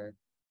not sure.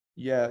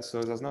 Yeah,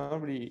 so there's not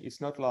really,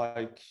 it's not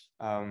like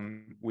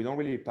we don't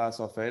really pass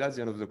or fail at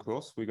the end of the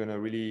course. We're gonna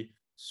really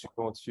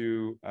support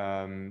you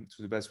to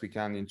the best we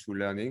can into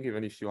learning,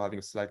 even if you're having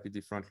a slightly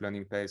different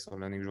learning pace or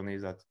learning journey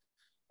that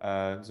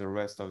the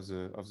rest of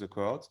the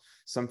cohort.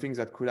 Some things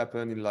that could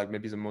happen in like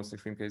maybe the most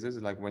extreme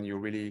cases, like when you're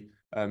really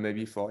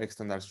maybe for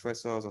external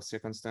stressors or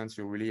circumstance,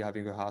 you're really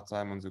having a hard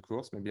time on the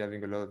course, maybe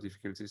having a lot of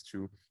difficulties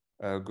to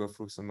go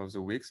through some of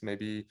the weeks.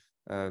 Maybe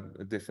a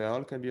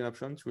deferral can be an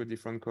option to a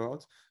different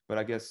cohort. But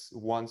I guess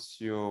once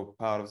you're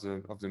part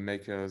of the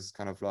makers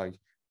kind of like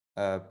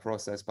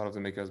process, part of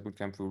the makers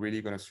bootcamp, we're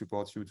really going to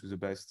support you to the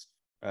best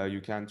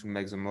you can to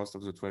make the most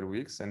of the 12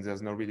 weeks. And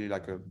there's not really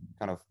like a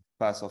kind of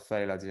pass or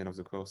fail at the end of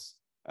the course.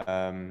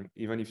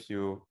 Even if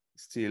you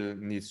still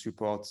need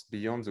support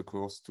beyond the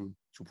course to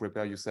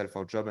prepare yourself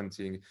for job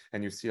hunting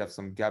and you still have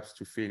some gaps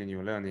to fill in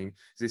your learning,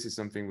 this is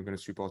something we're going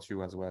to support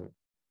you as well.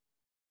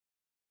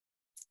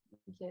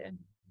 Thank you.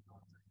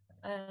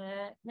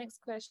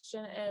 Next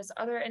question is,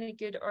 are there any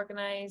good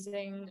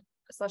organizing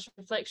 /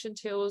 reflection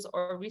tools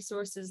or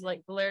resources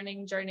like the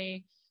learning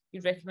journey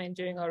you'd recommend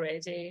doing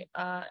already?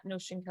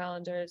 Notion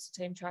calendars,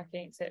 time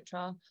tracking,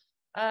 etc.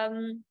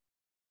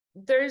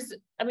 There's,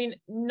 I mean,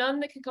 none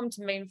that can come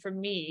to mind for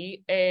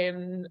me,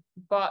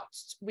 but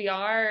we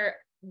are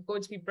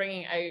going to be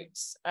bringing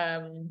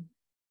out,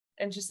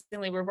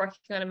 interestingly, we're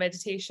working on a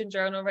meditation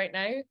journal right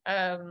now,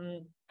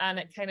 and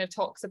it kind of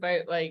talks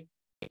about, like,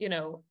 you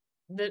know,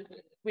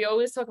 we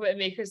always talk about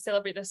makers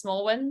celebrate the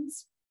small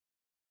wins,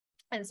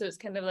 and so it's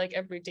kind of like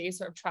every day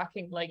sort of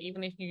tracking, like,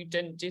 even if you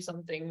didn't do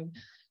something,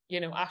 you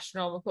know,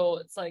 astronomical,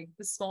 it's like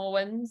the small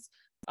wins.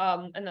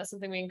 And that's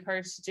something we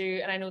encourage to do.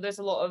 And I know there's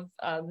a lot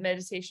of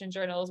meditation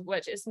journals,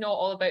 which it's not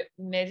all about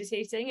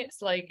meditating.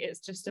 It's like, it's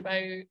just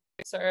about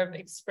sort of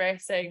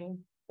expressing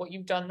what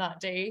you've done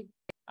that day.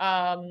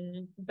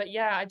 But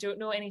yeah, I don't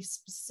know any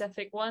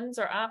specific ones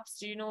or apps.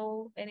 Do you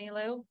know any,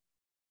 Leo?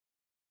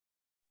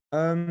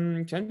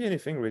 Can be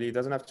anything really. It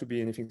doesn't have to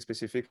be anything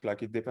specific.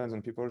 Like, it depends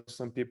on people.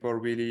 Some people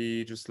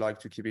really just like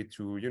to keep it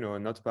to, you know, a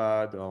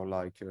notepad, or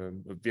like a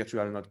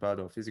virtual notepad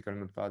or physical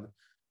notepad,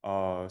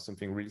 or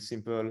something really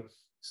simple.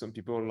 Some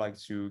people like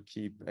to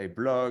keep a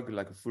blog,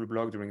 like a full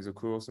blog during the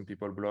course. Some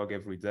people blog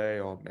every day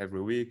or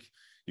every week.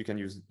 You can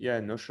use,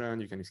 Notion,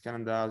 you can use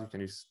calendars, you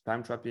can use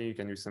time trapping, you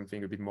can use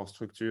something a bit more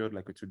structured,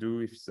 like a to-do,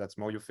 if that's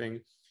more your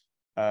thing.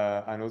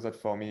 I know that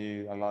for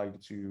me, I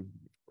like to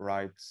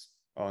write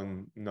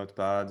on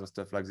notepads or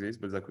stuff like this,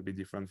 but that could be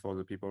different for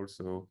other people.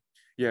 So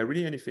yeah,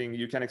 really anything.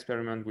 You can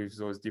experiment with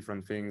those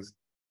different things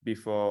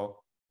before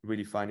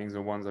really finding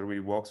the ones that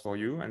really works for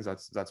you, and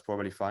that's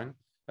probably fine.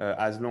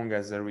 As long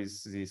as there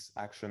is this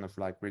action of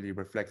like really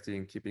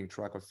reflecting, keeping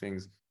track of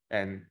things,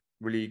 and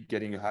really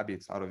getting a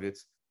habit out of it.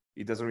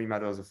 It doesn't really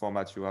matter the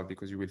format you have,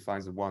 because you will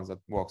find the ones that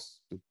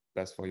works the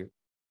best for you.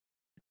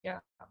 Yeah,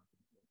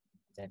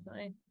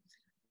 definitely.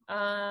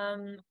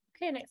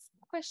 Okay, next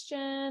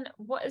question.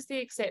 What is the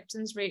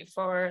acceptance rate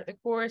for the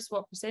course?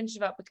 What percentage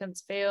of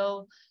applicants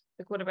fail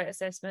the Code About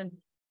assessment?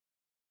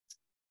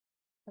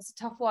 That's a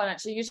tough one,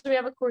 actually. Usually we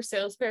have a course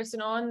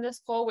salesperson on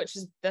this call,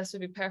 this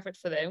would be perfect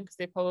for them, because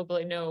they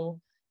probably know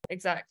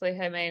exactly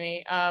how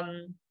many.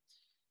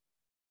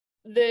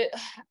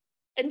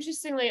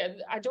 Interestingly,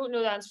 I don't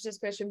know the answer to this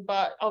question,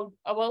 but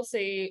I will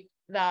say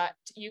that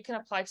you can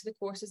apply to the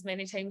course as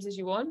many times as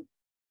you want.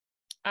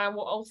 And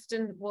what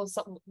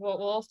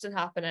will often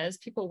happen is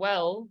people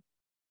will,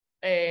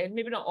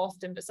 maybe not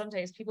often, but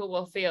sometimes people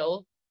will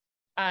fail,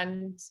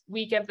 and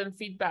we give them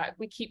feedback.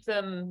 We keep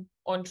them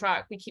on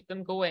track. We keep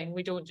them going.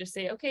 We don't just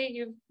say, okay,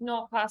 you've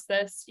not passed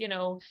this, you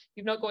know,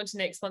 you've not gone to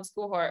next month's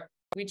cohort.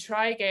 We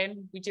try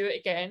again, we do it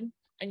again,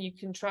 and you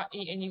can try,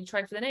 and you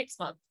try for the next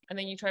month, and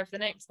then you try for the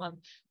next month.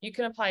 You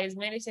can apply as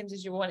many times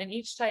as you want, and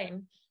each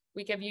time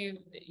we give you,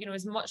 you know,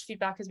 as much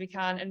feedback as we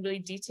can, and really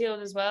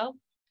detailed as well.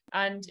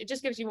 And it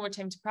just gives you more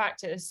time to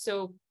practice.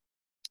 So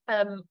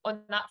on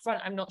that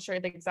front, I'm not sure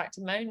the exact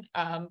amount,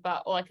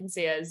 but all I can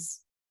say is,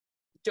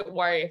 don't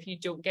worry if you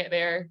don't get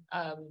there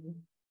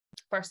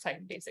first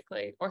time,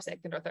 basically, or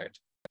second or third.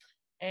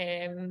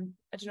 I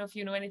don't know if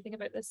you know anything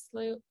about this,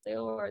 Leo,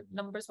 or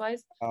numbers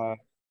wise.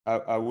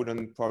 I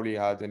wouldn't probably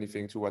add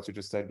anything to what you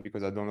just said,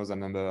 because I don't know the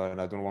number and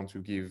I don't want to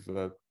give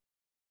a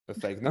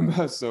fake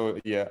number. So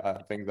yeah,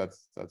 I think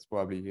that's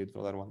probably it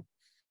for that one.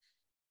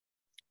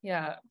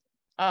 Yeah.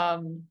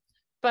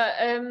 But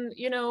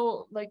you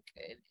know, like,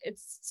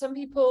 it's some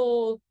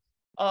people,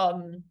 I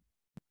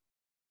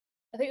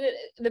think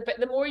that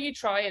the more you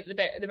try it, the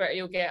better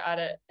you'll get at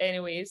it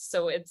anyways.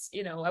 So it's,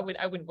 you know, I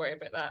wouldn't worry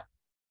about that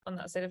on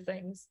that side of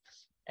things.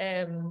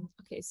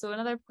 Okay, so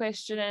another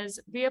question is,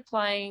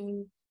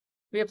 reapplying,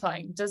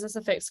 does this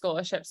affect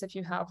scholarships if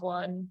you have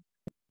one?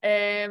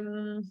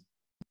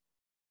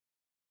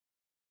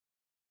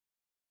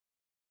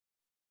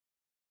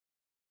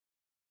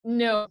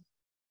 No,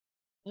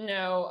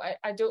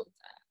 I don't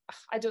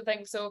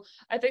think so.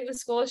 I think the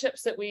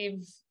scholarships that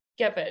we've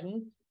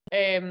given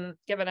out,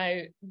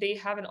 they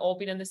haven't all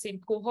been in the same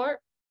cohort.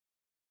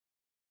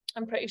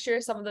 I'm pretty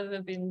sure some of them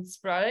have been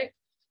sporadic.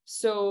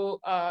 So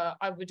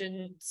I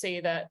wouldn't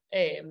say that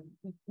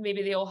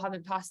maybe they all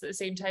haven't passed at the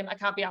same time. I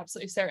can't be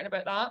absolutely certain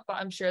about that, but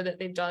I'm sure that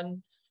they've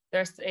done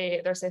their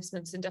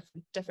assessments in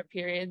different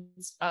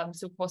periods.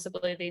 So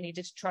possibly they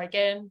needed to try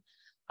again.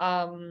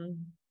 But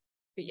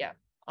yeah,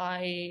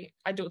 I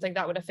don't think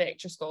that would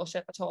affect your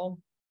scholarship at all.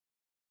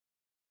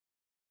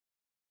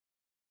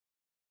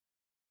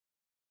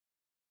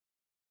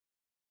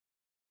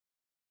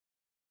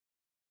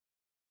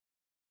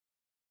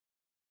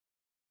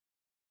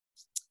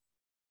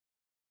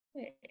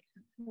 Okay.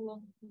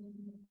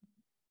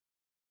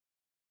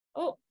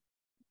 Oh,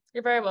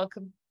 you're very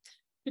welcome.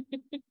 Will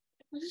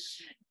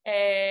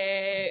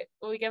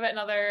we give it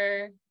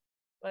another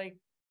like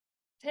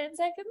 10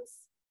 seconds?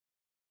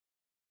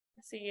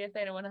 See if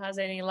anyone has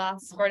any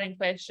last burning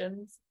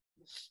questions.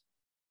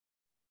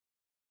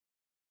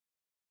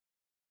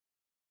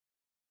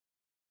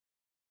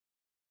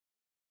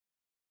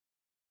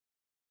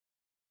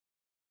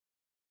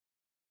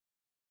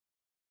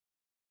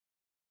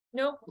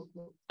 No?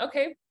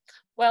 Okay.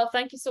 Well,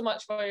 thank you so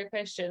much for your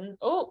question.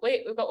 Oh,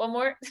 wait, we've got one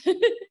more.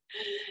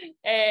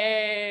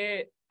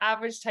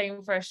 Average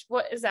time for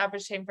what is the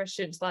average time for a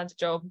student to land a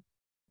job?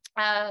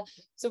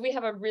 So we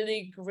have a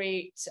really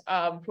great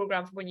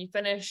program for when you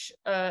finish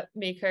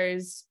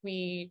Makers.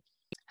 We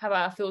have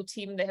a full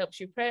team that helps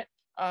you prep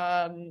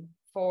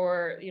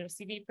for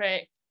CV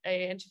prep,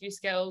 interview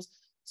skills.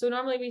 So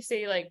normally we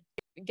say like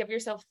give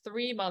yourself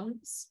 3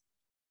 months,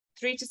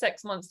 3 to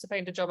 6 months to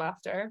find a job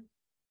after.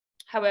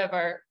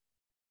 However,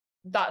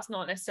 that's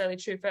not necessarily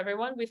true for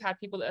everyone. We've had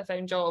people that have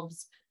found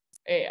jobs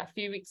a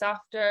few weeks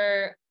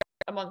after,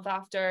 a month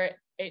after.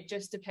 It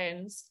just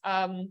depends.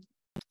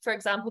 For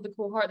example, the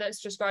cohort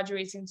that's just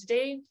graduating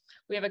today,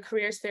 we have a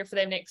careers fair for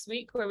them next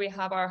week where we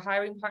have our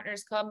hiring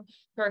partners come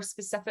who are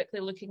specifically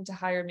looking to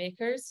hire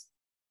makers.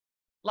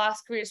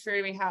 Last careers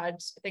fair we had,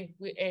 I think,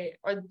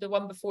 or the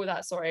one before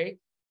that, sorry,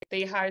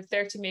 they hired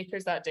 30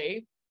 makers that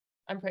day.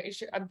 I'm pretty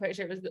sure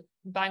it was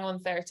bang on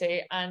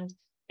 30, and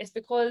it's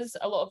because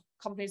a lot of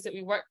companies that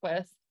we work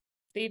with,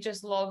 they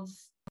just love,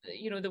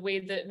 the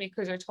way that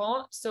makers are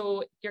taught.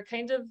 So you're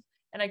kind of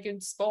in a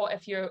good spot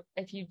if you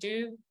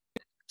do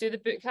the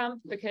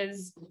bootcamp,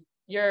 because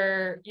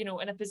you're,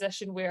 in a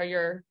position where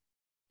you're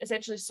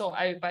essentially sought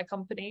out by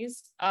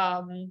companies.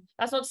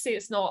 That's not to say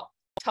it's not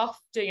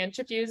tough doing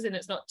interviews and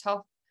it's not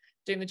tough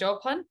doing the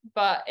job hunt,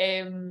 but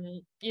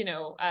to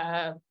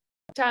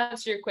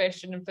answer your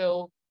question in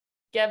full,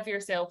 give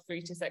yourself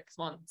 3 to 6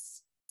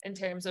 months in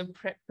terms of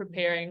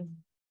preparing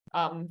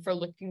for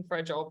looking for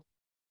a job.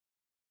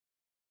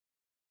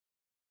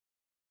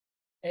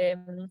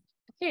 Okay,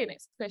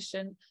 next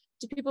question.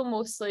 Do people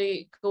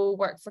mostly go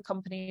work for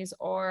companies,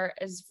 or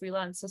is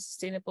freelance a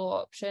sustainable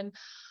option?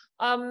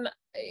 I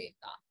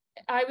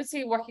would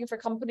say working for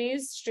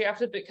companies straight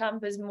after the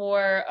bootcamp is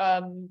more,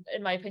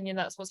 in my opinion,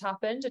 that's what's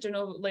happened. I don't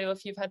know, Leo,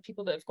 if you've had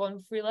people that have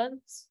gone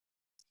freelance.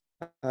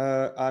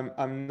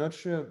 I'm not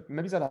sure.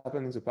 Maybe that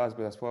happened in the past,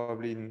 but that's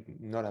probably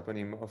not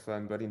happening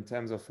often. But in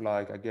terms of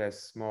I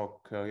guess more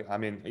career, I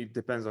mean, it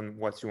depends on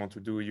what you want to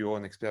do, your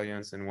own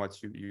experience, and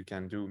what you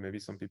can do. Maybe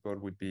some people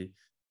would be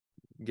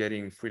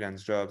getting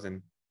freelance jobs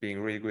and being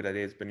really good at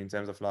it. But in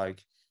terms of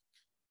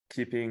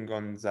keeping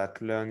on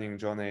that learning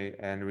journey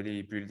and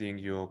really building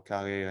your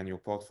career and your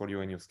portfolio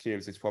and your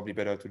skills, it's probably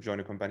better to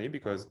join a company,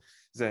 because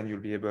then you'll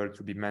be able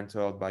to be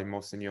mentored by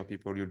more senior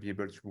people. You'll be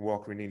able to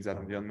work really in that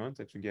environment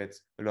and to get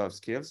a lot of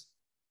skills.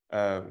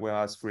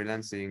 Whereas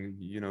freelancing,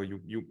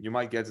 you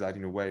might get that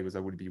in a way, because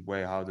that would be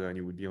way harder and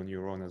you would be on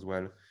your own as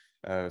well.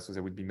 So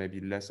there would be maybe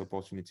less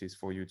opportunities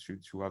for you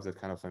to have that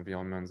kind of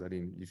environment that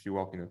if you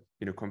work in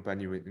a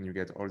company and you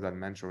get all that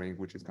mentoring,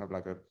 which is kind of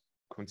like a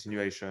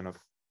continuation of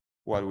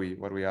what we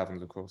have in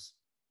the course.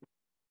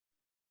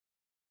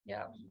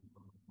 Yeah.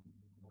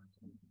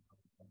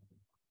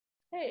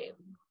 Hey.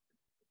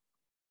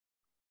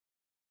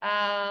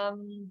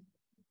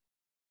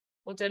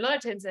 We'll do another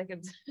 10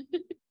 seconds.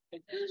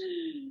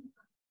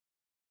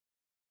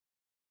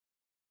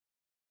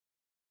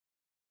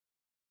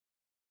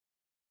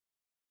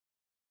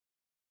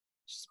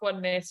 Just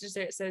one message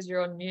there, it says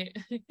you're on mute.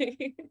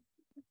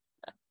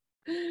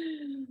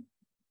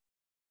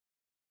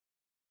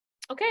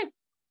 Okay,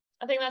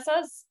 I think that's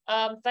us.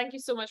 Thank you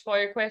so much for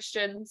your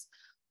questions.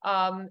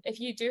 If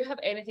you do have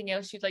anything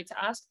else you'd like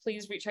to ask,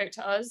 please reach out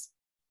to us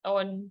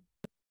on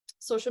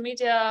social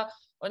media,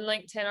 on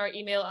LinkedIn, or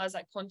email us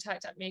at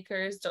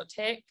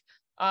contact@makers.tech.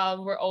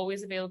 We're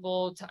always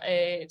available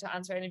to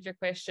answer any of your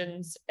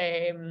questions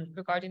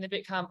regarding the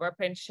bootcamp or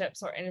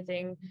apprenticeships or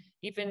anything,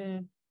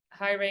 even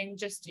hiring.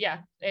 Just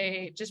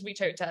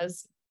reach out to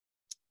us.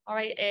 All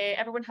right,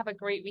 everyone have a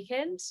great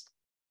weekend,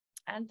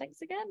 and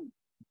thanks again.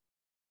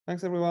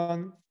 Thanks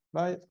everyone.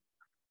 Bye. Bye.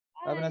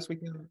 Have a nice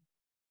weekend.